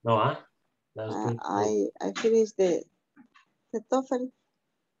 No, that's good. I finished the TOEFL.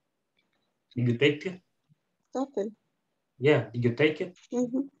 Did you take it? TOEFL. Yeah, did you take it?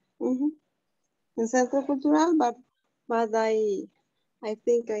 In Centro Cultural, but I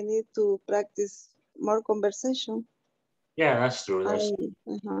think I need to practice more conversation. Yeah, that's true. Yes.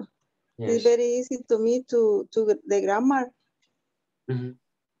 It's very easy to me to the grammar.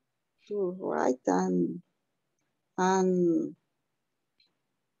 To write and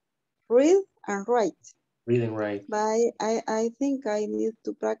read and write. Read and write. But I think I need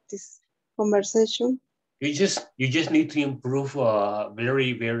to practice conversation. You just need to improve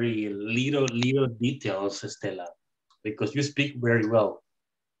very little details, Estela, because you speak very well.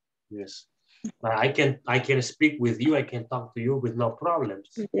 Yes. I can speak with you. I can talk to you with no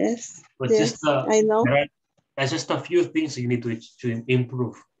problems. Yes. But yes, I know. There's just a few things you need to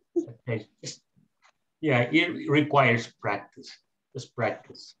improve. Okay. Yeah, it requires practice. Just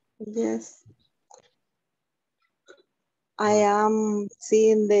practice. Yes. I am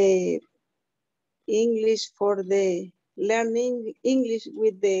seeing the English for the learning English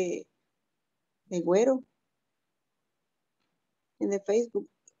with the güero in the Facebook.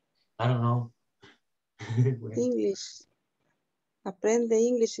 I don't know. English. Aprende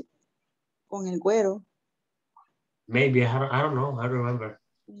English con el güero. Maybe, I don't know. I don't remember.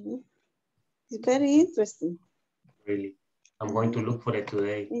 It's very interesting. Really. I'm going to look for it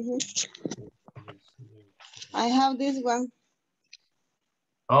today. I have this one.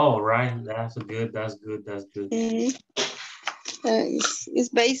 Oh, right. That's good. It's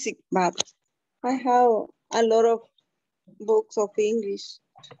basic, but I have a lot of books of English.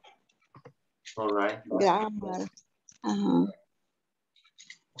 All right. Grammar.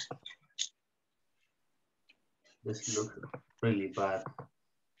 This looks really bad.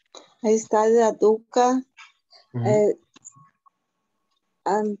 I studied at UCA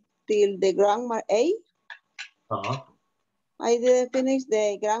until the grammar A. I didn't finish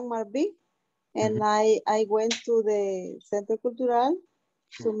the grammar B, and I went to the Centro Cultural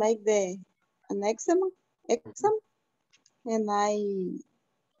to make an exam, and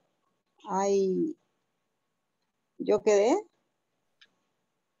yo quedé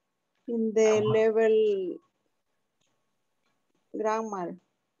In the level grammar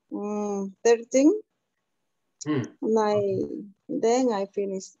 13. And then I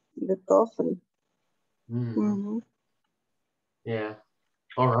finished the TOEFL. Yeah.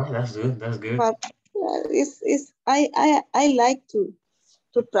 All right. That's good. That's good. But I like to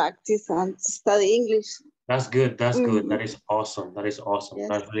practice and study English. That's good. That's good. That is awesome. That is awesome. Yes.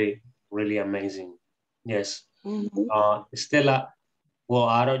 That's really, really amazing. Yes. Stella, well,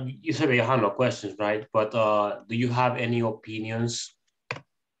 I don't, you said you have no questions, right? But do you have any opinions?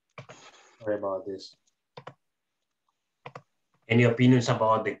 Sorry about this. Any opinions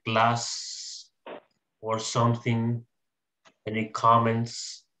about the class or something? Any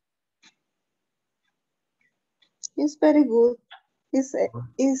comments? It's very good. It's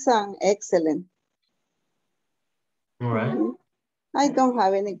an excellent. All right. I don't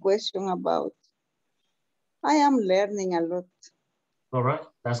have any question about. I am learning a lot. All right,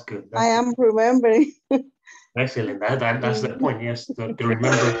 that's good. I am remembering. Excellent. That's the point. Yes, to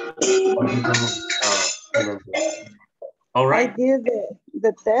remember what you don't remember. All right. I did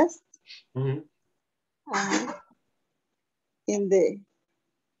the test in the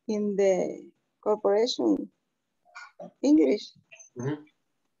corporation English.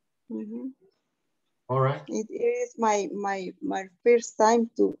 All right. It is my first time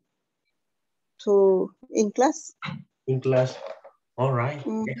to in class. In class. All right.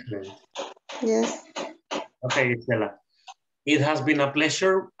 Excellent. Yes. Okay, Stella. It has been a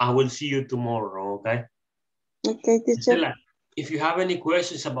pleasure. I will see you tomorrow. Okay. Okay, teacher. Stella, if you have any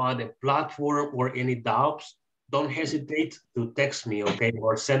questions about the platform or any doubts, don't hesitate to text me, okay,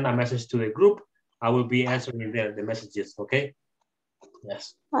 or send a message to the group. I will be answering the messages. Okay.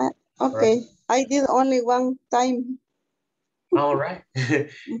 Yes. Okay. Right. I did only one time. All right.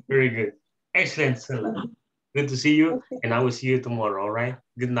 Very good. Excellent, Stella. Good to see you, and I will see you tomorrow, all right?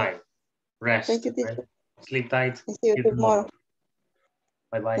 Good night. Rest. Thank you, teacher. Right? Sleep tight. See you tomorrow.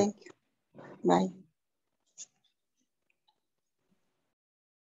 Bye-bye. Thank you. Bye.